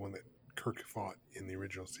people, the one that Kirk fought in the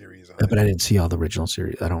original series. But I didn't see all the original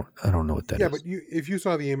series. I don't know what that is. Yeah, but if you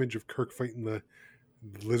saw the image of Kirk fighting the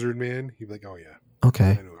lizard man, you'd be like, oh yeah.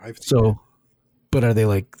 Okay. I know. I've seen that. But are they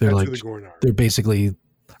like, That's who the Gorn are. They're basically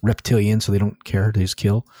reptilian, so they don't care. They just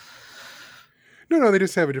kill? No, they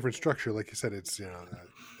just have a different structure. Like you said, it's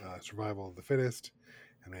survival of the fittest,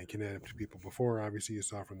 and they can adapt to people before. Obviously, you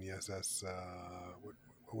saw from the SS, what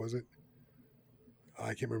was it?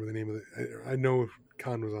 I can't remember the name of it. I know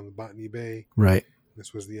Khan was on the Botany Bay. Right.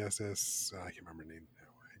 This was the SS. I can't remember the name now.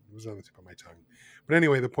 It was on the tip of my tongue. But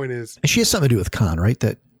anyway, the point is... And she has something to do with Khan, right?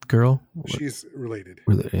 That girl? She's related.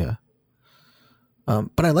 Yeah.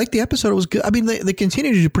 But I liked the episode. It was good. I mean, they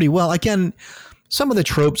continue to do pretty well. Again, some of the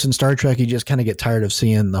tropes in Star Trek, you just kind of get tired of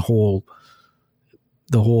seeing the whole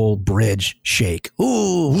bridge shake.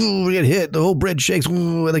 Ooh, we get hit. The whole bridge shakes.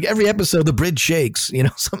 Ooh, like every episode, the bridge shakes.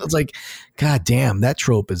 Something's like, God damn, that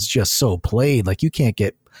trope is just so played. Like you can't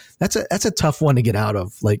get. That's a tough one to get out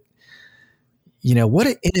of. Like, what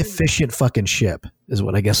an inefficient fucking ship is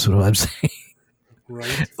what I'm saying.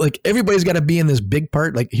 Right. Like everybody's got to be in this big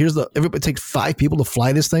part. Like everybody takes 5 people to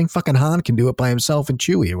fly this thing. Fucking Han can do it by himself and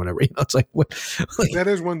Chewie or whatever. It's like what? That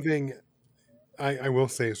is one thing I will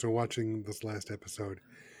say. So watching this last episode,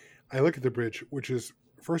 I look at the bridge, which is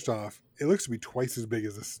first off, it looks to be twice as big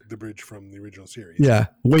as the bridge from the original series. Yeah,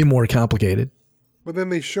 way more complicated. But then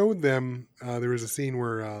they showed them. There was a scene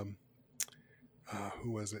where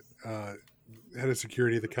who was it? Head of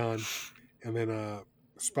security of the con, and then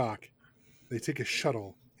Spock. They take a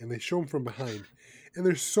shuttle and they show them from behind, and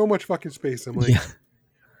there's so much fucking space. I'm like,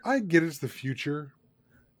 I get it's the future,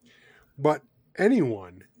 but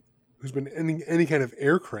anyone who's been in any kind of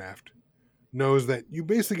aircraft knows that you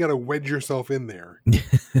basically got to wedge yourself in there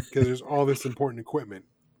because there's all this important equipment,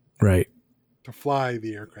 right, to fly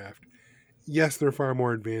the aircraft. Yes, they're far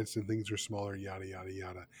more advanced and things are smaller, yada yada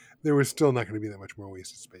yada. There was still not going to be that much more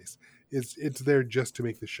wasted space. It's there just to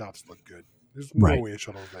make the shots look good. There's no way a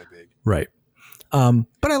shuttle is that big. Right.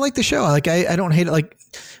 But I like the show. Like I don't hate it. Like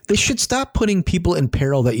they should stop putting people in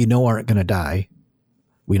peril that aren't going to die.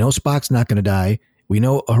 We know Spock's not going to die. We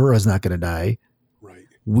know Uhura's not going to die. Right.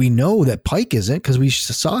 we know that Pike isn't because we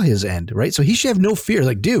saw his end, right? So he should have no fear.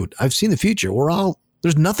 Like, dude, I've seen the future.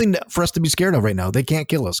 There's nothing for us to be scared of right now. They can't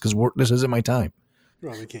kill us because this isn't my time.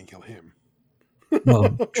 Well, they can't kill him. Well,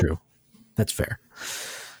 true. That's fair.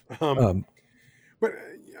 But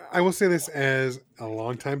I will say this as a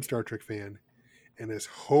longtime Star Trek fan and as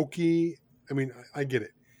hokey. I mean, I get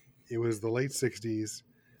it. It was the late 60s.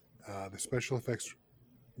 The special effects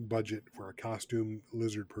budget for a costume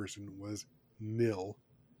lizard person was nil.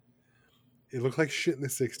 It looked like shit in the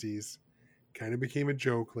 60s. Kind of became a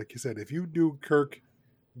joke. Like you said, if you do Kirk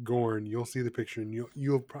Gorn, you'll see the picture and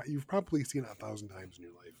you've probably seen it 1,000 times in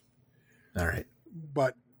your life. All right.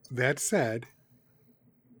 But that said,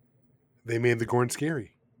 they made the Gorn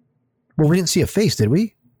scary. Well, we didn't see a face, did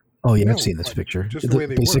we? Oh, yeah, No, I've seen this picture. just the way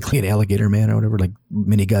they basically an alligator man or whatever, like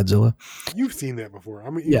mini Godzilla. You've seen that before. I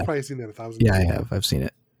mean, you've probably seen that 1,000 Yeah, times. I have. I've seen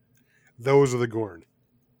it. Those are the Gorn.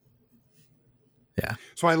 Yeah.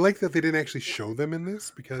 So I like that they didn't actually show them in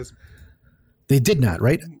this because They did not,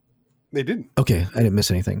 right? they didn't. Okay, I didn't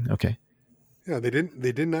miss anything. Okay. Yeah, they didn't.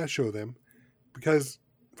 They did not show them because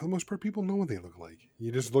for the most part, people know what they look like.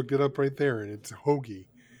 You just looked it up right there, and it's hokey.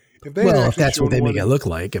 If That's what they make it look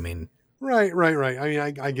like, I mean, right. I mean,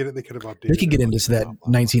 I get it. They could have updated. they could get it, into that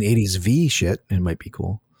 1980s V shit. It might be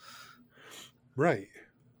cool. right?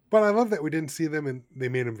 But I love that we didn't see them, and they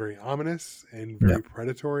made them very ominous and very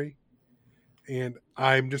predatory. And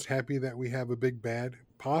I'm just happy that we have a big bad,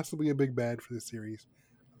 possibly a big bad for this series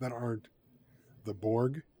that aren't the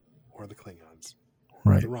Borg or the Klingons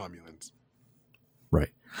or Right. the Romulans. Right.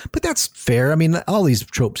 But that's fair. I mean, all these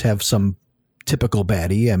tropes have some typical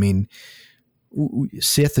baddie. I mean,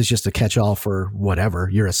 Sith is just a catch-all for whatever.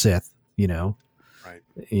 You're a Sith, you know. Right.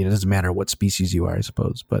 You know, it doesn't matter what species you are, I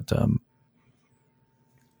suppose. But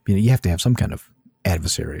you know, you have to have some kind of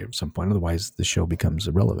adversary at some point, otherwise the show becomes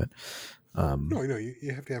irrelevant. No,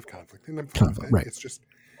 you have to have conflict, and I'm fine with that. Right. It's just,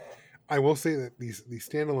 I will say that these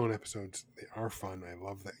standalone episodes, they are fun. I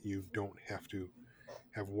love that you don't have to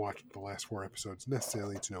have watched the last 4 episodes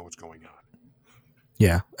necessarily to know what's going on.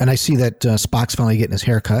 Yeah, and I see that Spock's finally getting his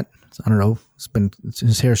hair cut. I don't know.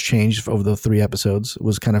 His hair's changed over the 3 episodes. It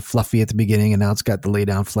was kind of fluffy at the beginning, and now it's got the lay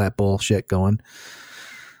down flat bullshit going.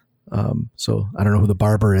 So I don't know who the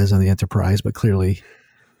barber is on the Enterprise, but clearly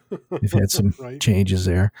they've had some changes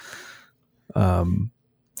there. The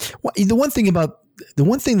one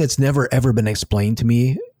thing that's never ever been explained to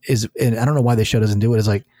me is, and I don't know why the show doesn't do it, is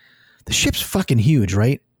like the ship's fucking huge,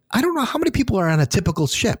 right? I don't know how many people are on a typical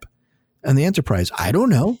ship on the Enterprise. I don't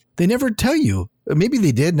know. They never tell you. Maybe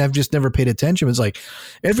they did, and I've just never paid attention. It's like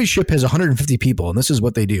every ship has 150 people, and this is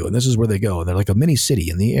what they do, and this is where they go. And they're like a mini city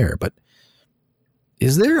in the air. But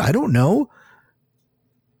is there? I don't know.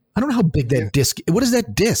 I don't know how big that disc. What is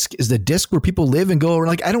that disc? Is the disc where people live and go? Or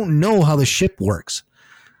like, I don't know how the ship works.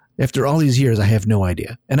 After all these years, I have no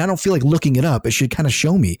idea, and I don't feel like looking it up. It should kind of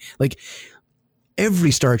show me. Like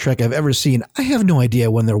every Star Trek I've ever seen, I have no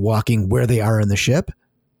idea when they're walking where they are in the ship.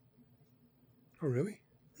 Oh, really?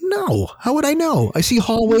 No. How would I know? I see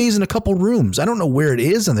hallways and a couple rooms. I don't know where it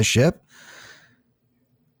is on the ship.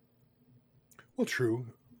 Well, true.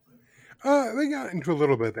 They got into a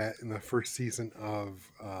little bit of that in the first season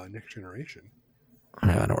of Next Generation.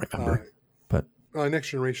 I don't remember. But Next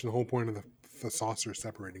Generation, the whole point of the saucer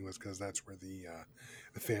separating was because that's where the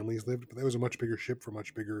families lived. But that was a much bigger ship for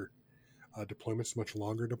much bigger deployments, much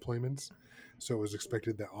longer deployments. So it was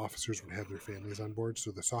expected that officers would have their families on board,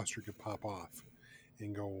 so the saucer could pop off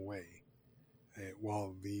and go away,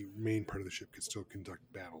 while the main part of the ship could still conduct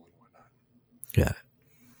battle and whatnot. yeah,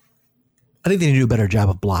 I think they need to do a better job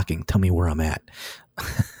of blocking. Tell me where I'm at.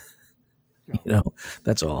 You know,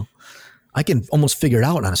 that's all. I can almost figure it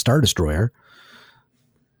out on a Star Destroyer.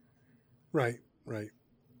 Right.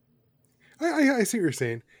 I see what you're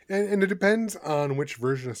saying. And it depends on which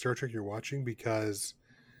version of Star Trek you're watching, because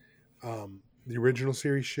the original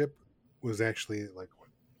series ship was actually like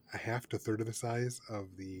a half to third of the size of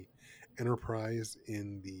the Enterprise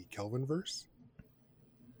in the Kelvinverse.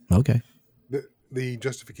 Okay. The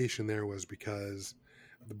justification there was because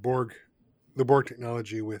the Borg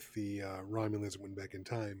technology with the Romulans that went back in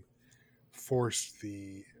time forced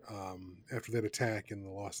the after that attack and the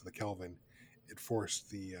loss of the Kelvin, it forced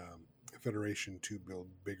the Federation to build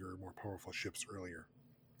bigger, more powerful ships earlier.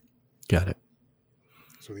 Got it.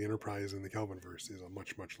 So the Enterprise in the Kelvinverse is a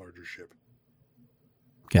much, much larger ship.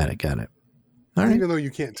 Got it. All right. Even though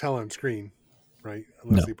you can't tell on screen, right?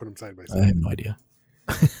 Unless you put them side by side. I have no idea.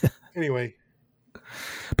 Anyway.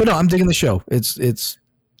 But no, I'm digging the show. It's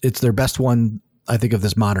their best one, I think, of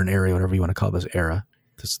this modern era, whatever you want to call this era.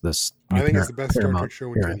 This I think it's the best Star Paramount Trek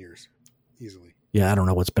show in era. 10 years. Easily. Yeah, I don't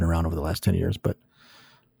know what's been around over the last 10 years, but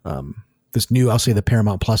This new, I'll say the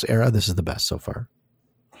Paramount Plus era, this is the best so far.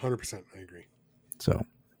 100%. I agree. So,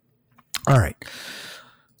 all right.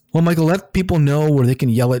 Well, Michael, let people know where they can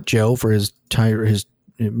yell at Joe for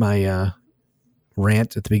my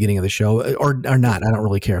rant at the beginning of the show, or not. I don't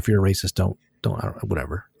really care if you're a racist. Don't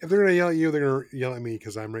whatever. If they're gonna yell at you, they're gonna yell at me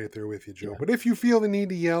because I'm right there with you, Joe. Yeah. But if you feel the need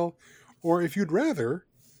to yell, or if you'd rather,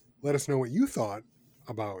 let us know what you thought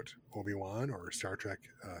about Obi-Wan or Star Trek: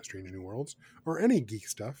 Strange New Worlds or any geek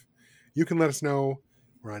stuff. You can let us know.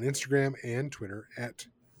 We're on Instagram and Twitter at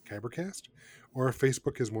Kybercast, or if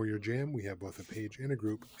Facebook is more your jam, we have both a page and a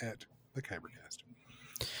group at the Kybercast.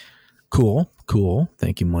 Cool.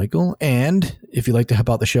 Thank you, Michael. And if you'd like to help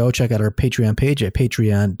out the show, check out our Patreon page at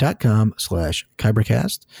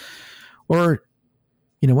patreon.com/Kybercast. Or,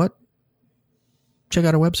 you know what? Check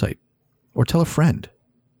out our website. Or tell a friend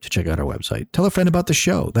to check out our website. Tell a friend about the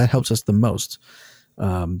show. That helps us the most.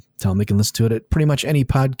 Tell them they can listen to it at pretty much any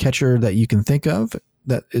podcatcher that you can think of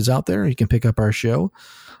that is out there. You can pick up our show.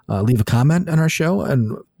 Leave a comment on our show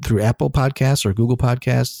and through Apple Podcasts or Google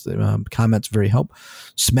Podcasts. Comments very help.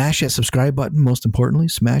 Smash that subscribe button. Most importantly,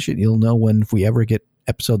 smash it. You'll know if we ever get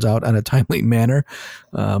episodes out on a timely manner.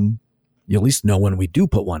 You'll at least know when we do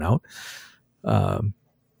put one out. I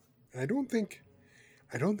don't think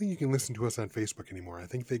you can listen to us on Facebook anymore. I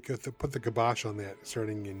think they could put the kibosh on that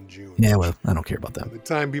starting in June. Yeah, well, I don't care about that. By the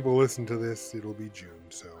time people listen to this, it'll be June.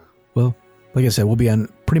 So, well, like I said, we'll be on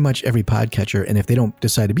pretty much every podcatcher, and if they don't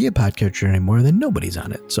decide to be a podcatcher anymore, then nobody's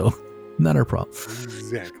on it. So, not our problem.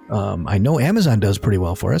 Exactly. I know Amazon does pretty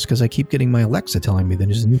well for us because I keep getting my Alexa telling me that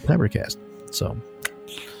there's a new Kybercast. So,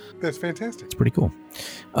 that's fantastic. It's pretty cool.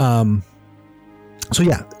 So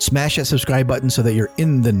yeah, smash that subscribe button so that you're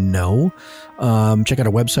in the know. Check out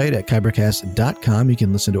our website at kybercast.com. You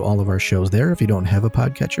can listen to all of our shows there. If you don't have a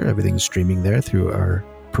podcatcher, everything's streaming there through our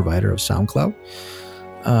provider of SoundCloud.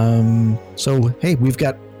 So, hey, we've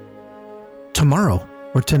got tomorrow,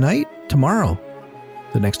 the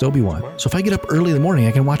next Obi-Wan. So if I get up early in the morning,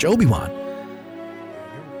 I can watch Obi-Wan.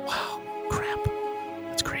 Wow, crap.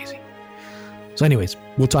 That's crazy. So anyways,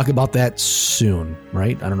 we'll talk about that soon,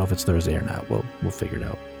 right? I don't know if it's Thursday or not. We'll figure it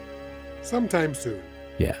out. Sometime soon.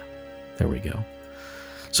 Yeah, there we go.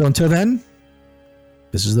 So until then,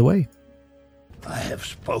 this is the way. I have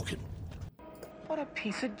spoken. What a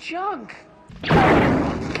piece of junk.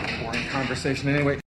 Boring conversation anyway.